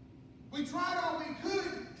 We tried all we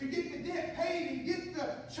could to get the debt paid and get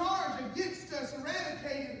the charge against us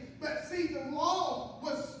eradicated. But see, the law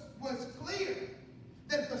was clear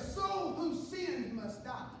that the soul who sinned must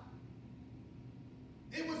die.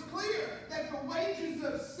 It was clear that the wages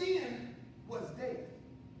of sin was death.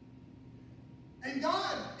 And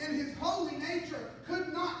God, in His holy nature,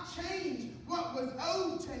 could not change what was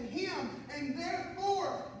owed to Him, and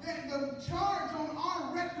therefore that the charge on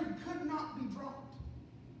our record could not be dropped.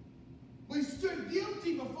 We stood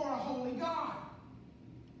guilty before a holy God.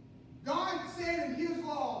 God said in His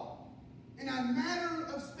law, in a matter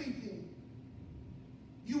of speaking,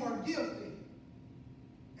 "You are guilty,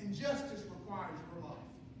 and justice requires your life."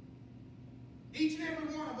 Each and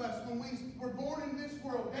every one of us, when we were born in this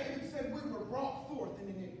world, David said we were brought forth in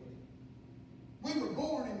iniquity. We were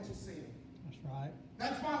born into sin. That's right.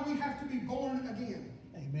 That's why we have to be born again.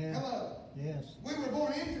 Amen. Hello. Yes. We were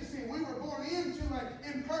born into sin. We were born into an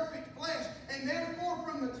imperfect flesh. And therefore,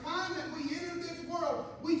 from the time that we entered this world,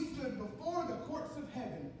 we stood before the courts of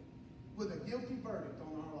heaven with a guilty verdict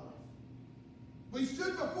on our life. We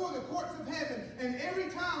stood before the courts of heaven, and every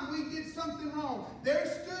time we did something wrong, there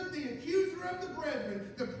stood the accuser of the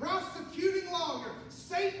brethren, the prosecuting lawyer,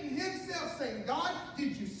 Satan himself, saying, "God,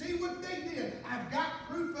 did you see what they did? I've got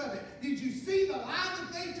proof of it. Did you see the lie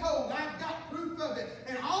that they told? I've got proof of it."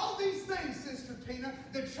 And all these things, Sister Tina,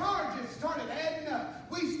 the charges started adding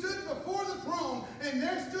up. We stood before the throne, and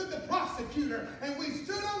there stood the prosecutor, and we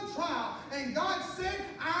stood on trial, and God said,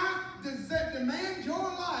 "I demand your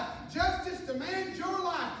life. Justice demands your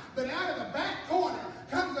life." But out of the back corner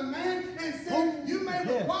comes a man and said, "You may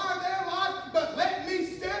require their life, but let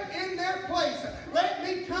me step in their place. Let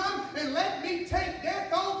me come and let me take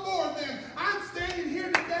death on for them." I'm standing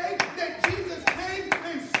here today that Jesus came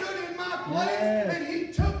and stood in my place, and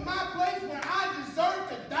He took my place where I deserved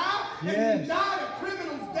to die, and He died a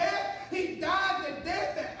criminal's death. He died the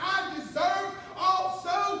death that I deserved,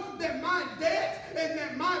 also that my debt and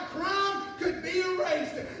that my crime could be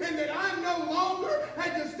erased, and that I no longer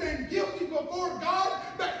had to stand guilty before God,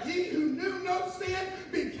 but He who knew no sin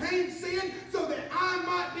became sin, so that I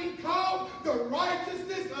might be called the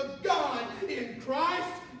righteousness of God in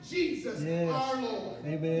Christ Jesus our Lord.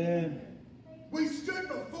 Amen. We stood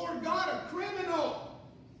before God a criminal,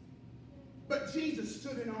 but Jesus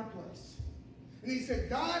stood in our place. And He said,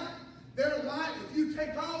 "God, their life, if you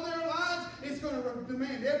take all their lives, it's going to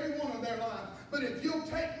demand every one of their lives. But if you'll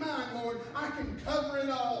take mine, Lord, I can cover it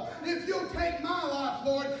all. If you'll take my life,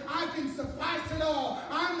 Lord, I can suffice it all.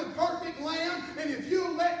 I'm the perfect lamb, and if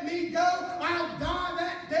you'll let me go, I'll die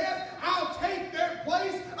that death. I'll take their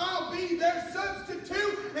place. I'll be their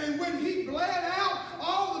substitute." And when He bled out,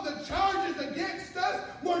 all of the charges against us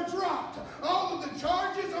were dropped. All of the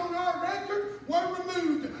charges on our record were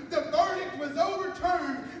removed. The verdict was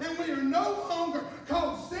overturned, and we are no longer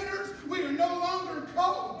called sinners. We are no longer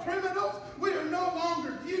called criminals. We are no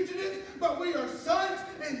longer fugitives, but we are sons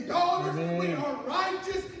and daughters. Amen. We are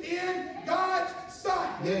righteous in God's sight.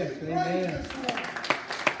 Yes, Give Him amen. praise this morning.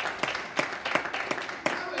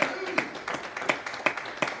 Hallelujah.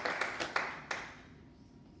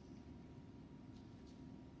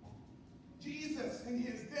 Jesus in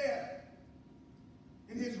his death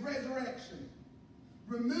and his resurrection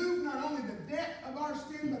removed not only the debt of our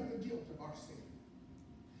sin, but the guilt of our sin.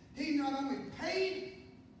 He not only paid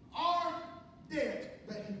our debt,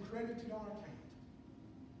 but he credited our account.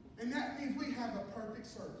 And that means we have a perfect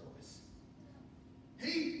surplus.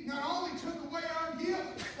 He not only took away our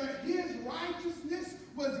guilt, but his righteousness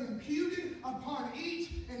was imputed upon each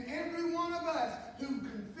and every one of us who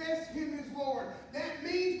confess him as Lord. That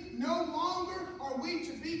means no longer are we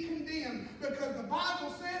to be condemned, because the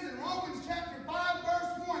Bible says in Romans chapter 5,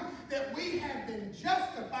 verse 1, that we have been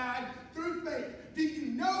justified through faith. Do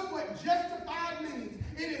you know what justified means?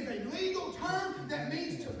 It is a legal term that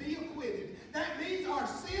means to be acquitted. That means our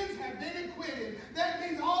sins have been acquitted. That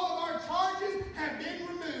means all of our charges have been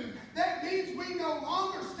removed. That means we no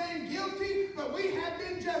longer stand guilty, but we have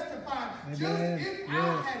been justified. Amen. Just if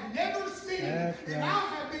I had never sinned, That's and right.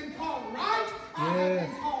 I have been called right, I have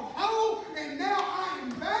been called whole, and now I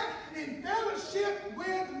am back in fellowship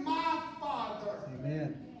with my Father.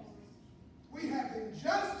 Amen. We have been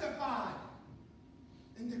justified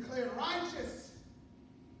and declared righteous.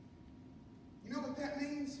 You know what that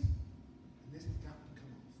means? And this has got to come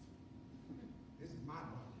off. This is my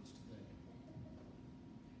bondage today.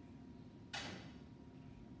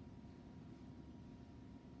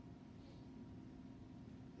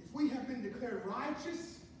 If we have been declared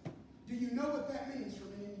righteous, do you know what that means for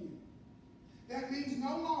me and you? That means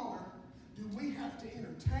no longer do we have to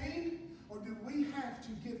entertain or do we have to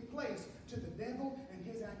give place to the devil and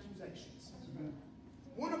his accusations.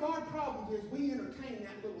 One of our problems is we entertain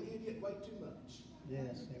that little idiot way too much.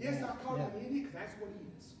 Yes. Yes, Amen. I call him Yeah. an idiot because that's what he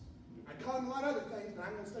is. I call him a lot of other things, but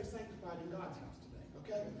I'm going to stay sanctified in God's house today,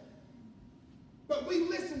 okay? But we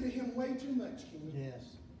listen to him way too much, King.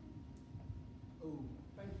 Yes. Oh,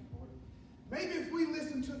 thank you, Lord. Maybe if we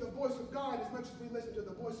listen to the voice of God as much as we listen to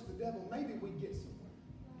the voice of the devil, maybe we'd get somewhere.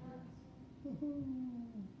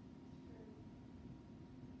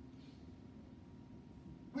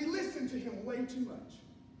 We listen to him way too much.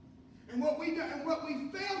 And what we do, and what we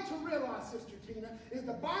fail to realize, Sister Tina, is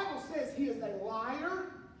the Bible says he is a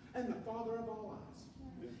liar and the father of all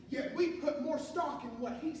lies. Yet we put more stock in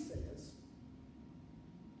what he says.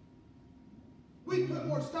 We put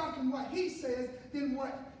more stock in what he says than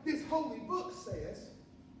what this holy book says.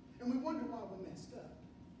 And we wonder why we messed up.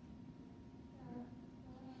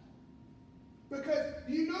 Because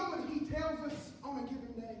do you know what he tells us on a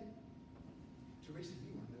given day? Teresa,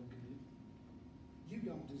 you are no good. You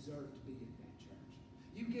don't deserve to be in that church.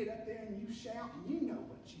 You get up there and you shout and you know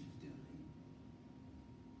what you've done.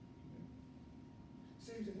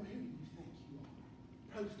 Susan, well, who do you think you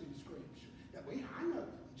are? Posting scripture. That I know.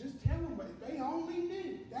 Just tell them, if they only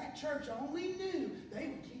knew, that church only knew, they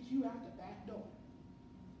would kick you out the back door.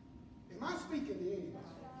 Am I speaking to anybody?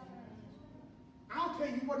 I'll tell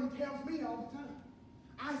you what he tells me all the time.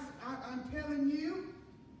 I'm telling you,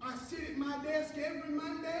 I sit at my desk every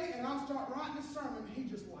Monday and I'll start writing a sermon and he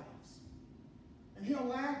just laughs. And he'll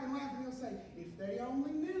laugh and laugh and he'll say, if they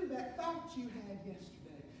only knew that thought you had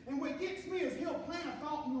yesterday. And what gets me is he'll plant a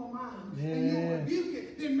thought in your mind and you'll rebuke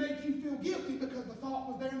it, then make you feel guilty because the thought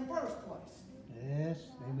was there in the first place. Yes.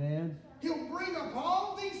 Amen. He'll bring up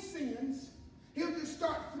all these sins. He'll just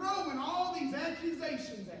start throwing all these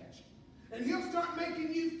accusations at you. And he'll start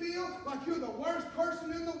making you feel like you're the worst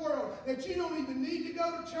person in the world. That you don't even need to go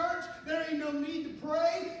to church. There ain't no need to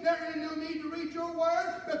pray. There ain't no need to read your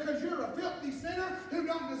word because you're a filthy sinner who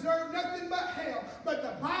don't deserve nothing but hell. But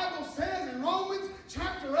the Bible says in Romans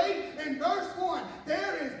chapter 8 and verse 1,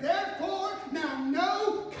 there is therefore now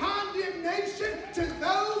no condemnation to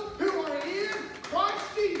those who are in Christ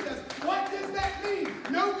Jesus. What does that mean?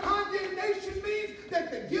 No condemnation means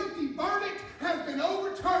that the guilty verdict has been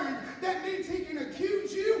overturned. That means he can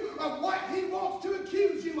accuse you of what he wants to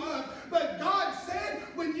accuse you of. But God said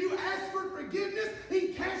when you ask for forgiveness, he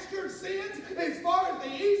casts your sins as far as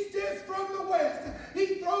the east is from the west.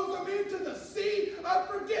 He throws them into the sea of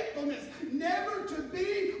forgetfulness, never to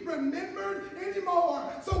be remembered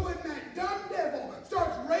anymore. So when that dumb devil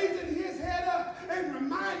starts raising his head up and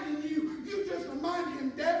reminding you, you just remind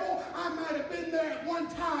him, devil, I might have been there at one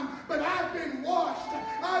time, but I've been washed.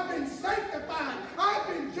 I've been sanctified. I've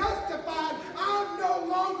been justified. I'm no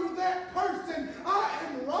longer that person. I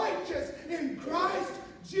am righteous in Christ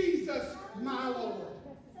Jesus, my Lord.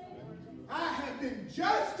 I have been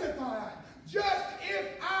justified just if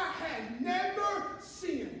I had never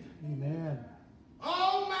sinned. Amen.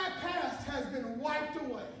 All my past has been wiped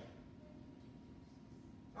away.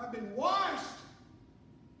 I've been washed.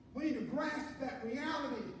 We need to grasp that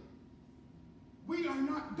reality. We We are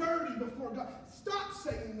not dirty before God. Stop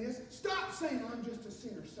saying this. Stop saying, I'm just a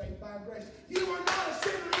sinner saved by grace. You are not a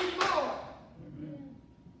sinner anymore. Amen.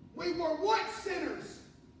 We were once sinners,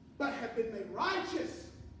 but have been made righteous.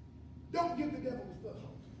 Don't give the devil a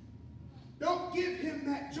foothold. Don't give him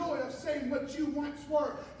that joy of saying what you once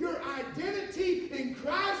were. Your identity in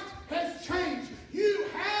Christ has changed. You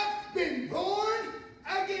have been born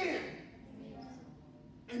again.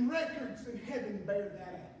 And records in heaven bear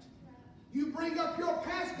that out. You bring up your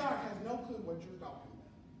past, God has no clue what you're talking about.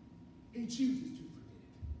 He chooses to forget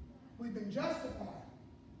it. We've been justified.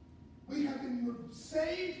 We have been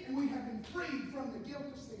saved and we have been freed from the guilt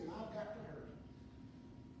of sin. I've got to hurry.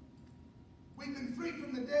 We've been freed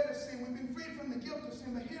from the debt of sin. We've been freed from the guilt of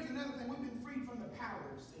sin. But here's another thing. We've been freed from the power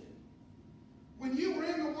of sin. When you were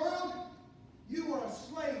in the world, you were a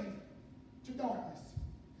slave to darkness.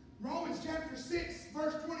 Romans chapter 6,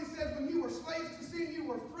 verse 20 says, when you were slaves to sin, you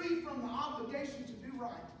were free from the obligation to do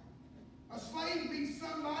right. A slave means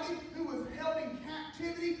somebody who was held in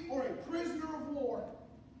captivity or a prisoner of war.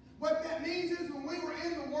 What that means is when we were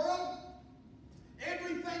in the world,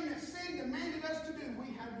 everything that sin demanded us to do,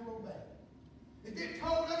 we had to obey. If it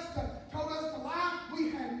told us to lie,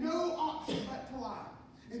 we had no option but to lie.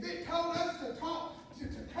 If it told us to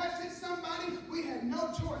cuss at somebody, we had no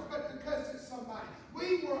choice but to cuss at somebody.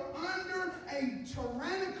 We were under a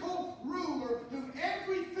tyrannical ruler who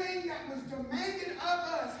everything that was demanded of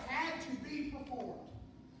us had to be performed.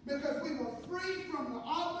 Because we were free from the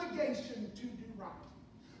obligation to do right.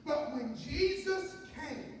 But when Jesus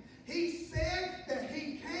came, he said that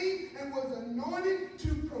he came and was anointed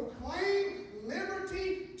to proclaim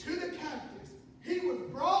liberty to the captives. He was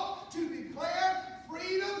brought to declare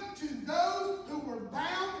freedom to those who were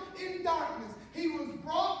bound in darkness. He was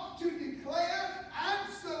brought to declare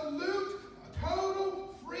absolute,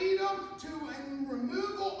 total freedom and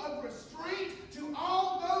removal of restraint to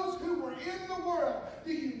all those who were in the world.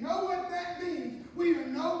 Do you know what that means? We are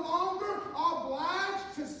no longer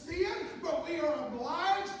obliged to sin, but we are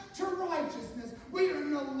obliged to righteousness. We are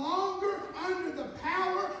no longer under the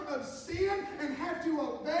power of sin and have to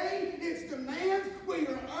obey its demands. We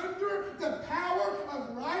are under the power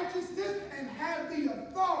of righteousness and have the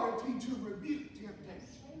authority to rebuke temptation.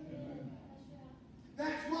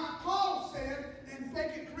 That's why Paul said in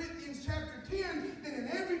 2 Corinthians chapter 10 that in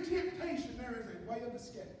every temptation there is a way of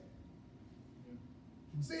escape.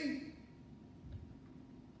 See,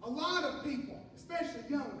 a lot of people, especially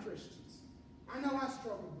young Christians, I know I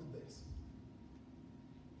struggled with this.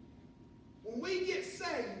 When we get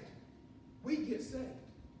saved, we get saved.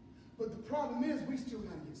 But the problem is we still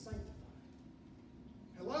got to get sanctified.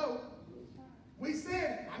 Hello? We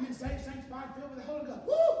said, I'm in saved, sanctified, filled with the Holy Ghost.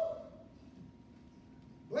 Woo!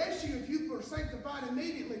 Bless you if you were sanctified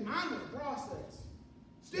immediately. Mine was a process.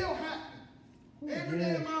 Still happening. Every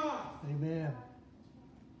day of my life. Amen.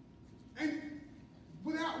 And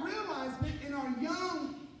without realizing it, in our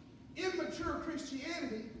young, immature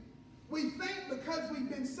Christianity, we think because we've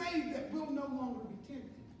been saved that we'll no longer be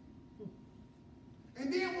tempted.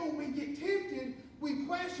 And then when we get tempted, we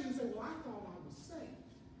question and say, well, I thought I was saved.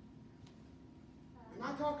 Am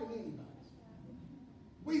I talking to anybody?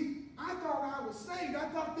 I thought I was saved. I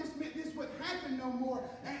thought this meant this would happen no more.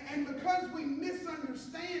 And because we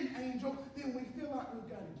misunderstand, Angel, then we feel like we've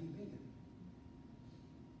got to give in.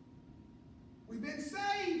 We've been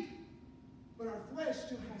saved, but our flesh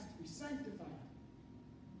still has to be sanctified.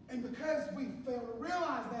 And because we fail to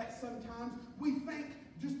realize that sometimes, we think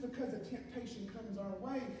just because a temptation comes our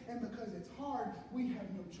way and because it's hard, we have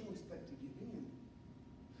no choice but to give in.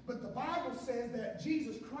 But the Bible says that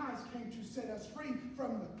Jesus Christ came to set us free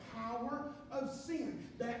from the power of sin.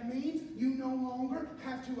 That means you no longer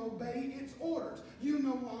have to obey its orders. You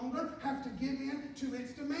no longer have to give in to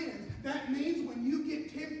its demands. That means when you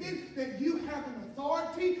get tempted that you have an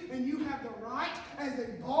authority and you have the right as a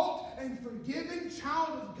bought and forgiven child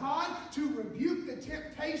of God to rebuke the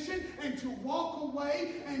temptation and to walk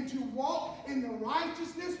away and to walk in the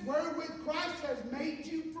righteousness wherewith Christ has made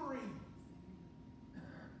you free.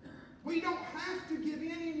 We don't have to give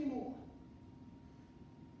in anymore.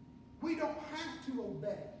 We don't have to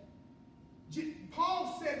obey.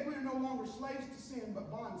 Paul said we're no longer slaves to sin, but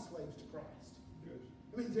bond slaves to Christ. Yes.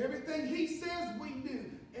 It means everything he says we do,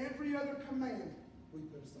 every other command we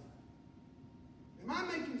put aside. Am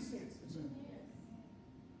I making sense this morning? Yes.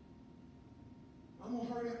 I'm going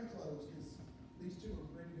to hurry up and close because these two are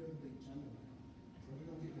ready to go to the beach. I know that. So we're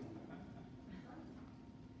going to get going.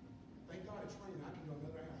 Thank God it's raining. I can go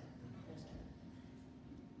another hour.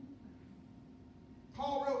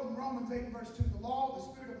 Paul wrote in Romans 8 verse 2, the law of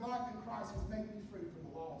the Spirit of life in Christ has made me free from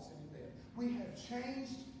the law of sin and death. We have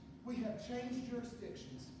changed we have changed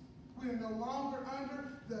jurisdictions. We are no longer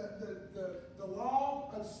under the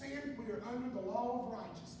law of sin. We are under the law of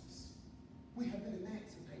righteousness. We have been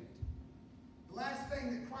emancipated. The last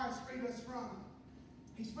thing that Christ freed us from,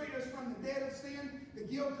 He's freed us from the debt of sin, the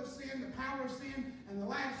guilt of sin, the power of sin, and the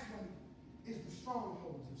last one is the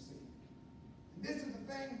strongholds of sin. And this is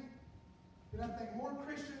the thing that I think more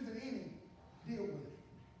Christians than any deal with.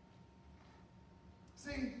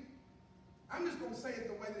 See, I'm just going to say it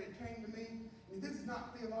the way that it came to me. And this is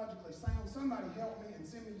not theologically sound. Somebody help me and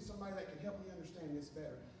send me to somebody that can help me understand this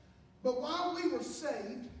better. But while we were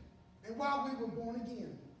saved and while we were born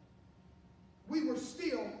again, we were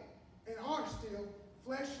still and are still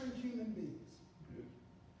fleshly human beings.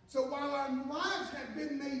 So while our lives have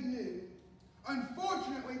been made new,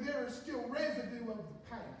 unfortunately there is still residue of the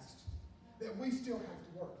past that we still have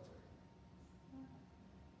to work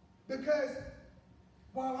through. Because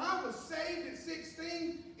while I was saved at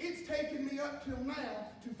 16, it's taken me up till now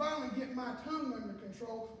to finally get my tongue under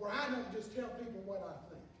control where I don't just tell people what I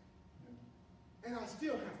think. And I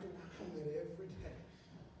still have to work on that every day.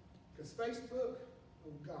 Because Facebook,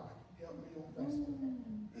 oh God, help me on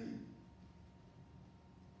Facebook.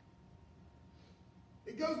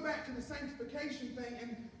 It goes back to the sanctification thing,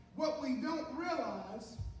 and what we don't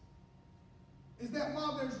realize is that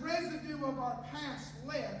while there's residue of our past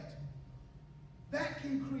left, that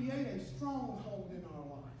can create a stronghold in our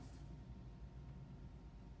life.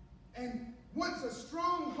 And once a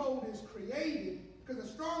stronghold is created, because a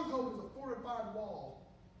stronghold is a fortified wall,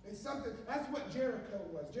 it's something, that's what Jericho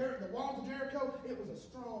was. The walls of Jericho, it was a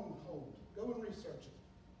stronghold. Go and research it.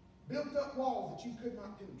 Built up walls that you could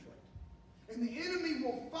not penetrate. And the enemy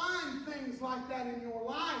will find things like that in your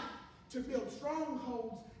life to build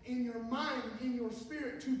strongholds in your mind, in your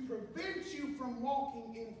spirit, to prevent you from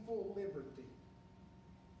walking in full liberty.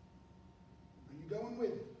 Are you going with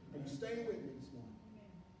me? Are you staying with me this morning?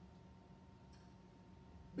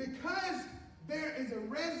 Because there is a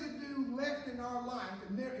residue left in our life,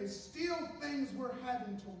 and there is still things we're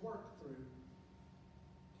having to work through.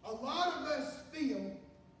 A lot of us feel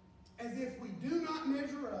as if we do not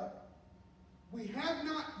measure up, we have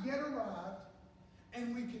not yet arrived,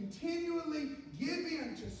 and we continually give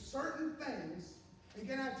in to certain things. And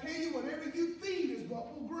can I tell you, whatever you feed is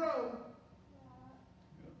what will grow.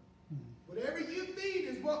 Whatever you feed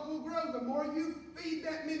is what will grow. The more you feed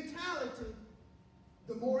that mentality,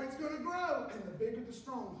 the more it's going to grow, and the bigger the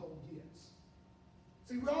stronghold gets.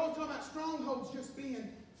 See, we always talk about strongholds just being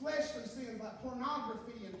fleshly sins like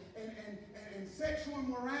pornography and sexual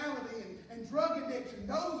immorality and drug addiction.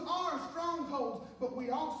 Those are strongholds, but we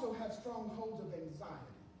also have strongholds of anxiety,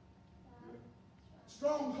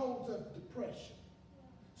 strongholds of depression,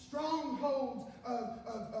 strongholds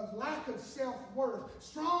of lack of self-worth,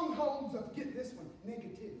 strongholds of, get this one,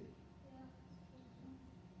 negativity.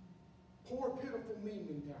 Poor, pitiful, mean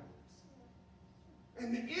mentalities.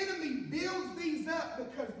 And the enemy builds these up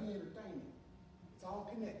because we entertain it. It's all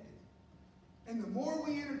connected. And the more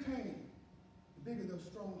we entertain it, the bigger those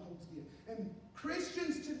strongholds get. And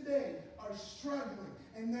Christians today are struggling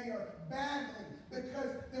and they are battling because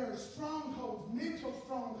there are strongholds, mental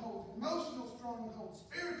strongholds, emotional strongholds,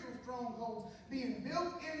 spiritual strongholds being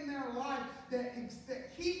built in their life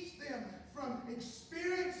that keeps them from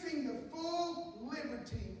experiencing the full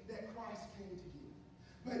liberty that Christ came to give.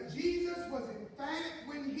 But Jesus was emphatic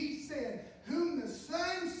when he said, "Whom the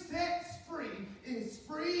Son sets free is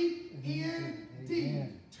free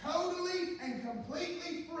indeed." Totally and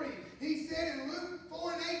completely free. He said in Luke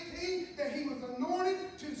 4:18 that he was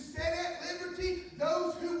anointed to set at liberty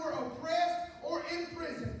those who were oppressed or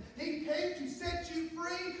imprisoned. He came to set you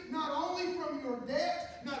free not only from your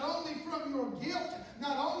debt, not only from your guilt,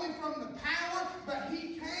 not only from the power, but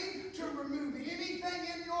he came to remove anything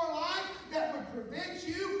in your life that would prevent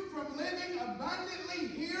you from living abundantly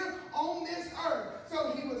here on this earth.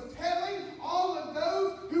 So he was telling all of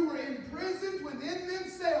those who were imprisoned within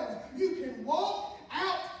themselves, you can walk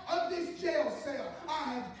out of this jail cell.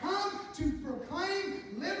 I have come to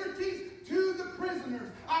proclaim liberties to the prisoners.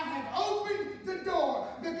 I have opened the door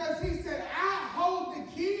because he said, I hold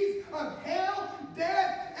the keys of hell,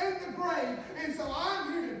 death, and the grave. And so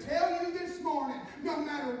I'm here to tell you this morning, no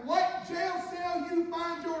matter what jail cell you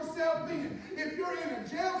find yourself in, if you're in a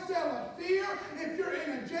jail cell of fear, if you're in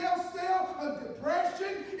a jail cell of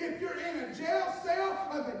depression, if you're in a jail cell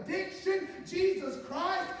of addiction, Jesus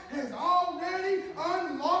Christ has already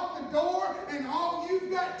unlocked the door, and all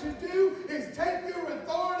you've got to do is take your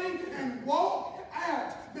authority and walk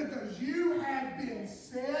out because you have been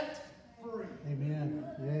set free. Amen.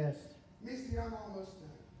 Yes. Misty, I'm almost done.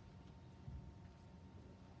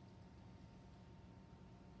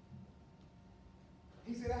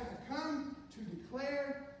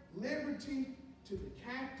 declare liberty to the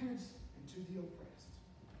captives and to the oppressed.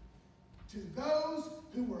 To those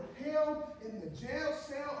who were held in the jail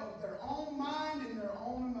cell of their own mind and their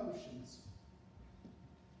own emotions.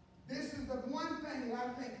 This is the one thing that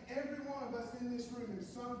I think every one of us in this room in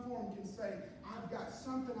some form can say, I've got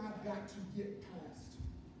something I've got to get past.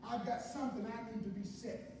 I've got something I need to be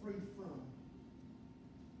set free from.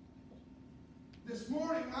 This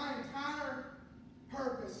morning, my entire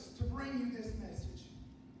purpose to bring you this message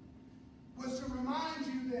was to remind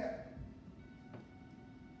you that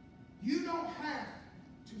you don't have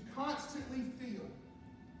to constantly feel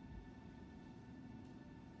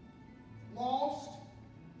lost,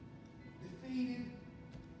 defeated,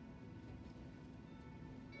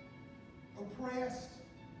 oppressed.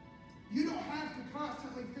 You don't have to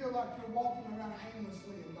constantly feel like you're walking around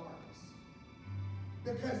aimlessly in darkness.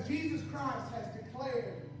 Because Jesus Christ has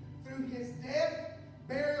declared through his death,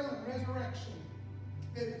 burial, and resurrection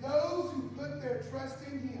that those who put their trust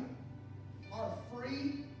in him are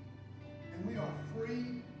free, and we are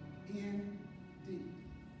free indeed.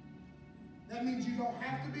 That means you don't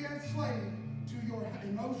have to be a slave to your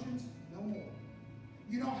emotions no more.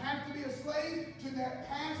 You don't have to be a slave to that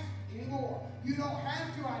past anymore. You don't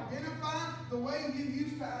have to identify the way you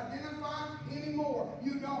used to identify anymore.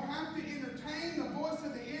 You don't have to entertain the voice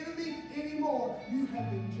of the enemy anymore. You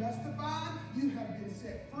have been justified, you have been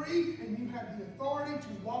set free, and you have the authority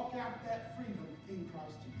to walk out that freedom in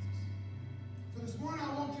Christ Jesus. So this morning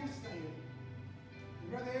I want you to stand.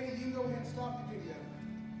 And Brother Eddie, you can go ahead and stop the video.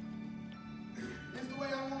 This is the way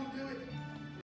I want to do it.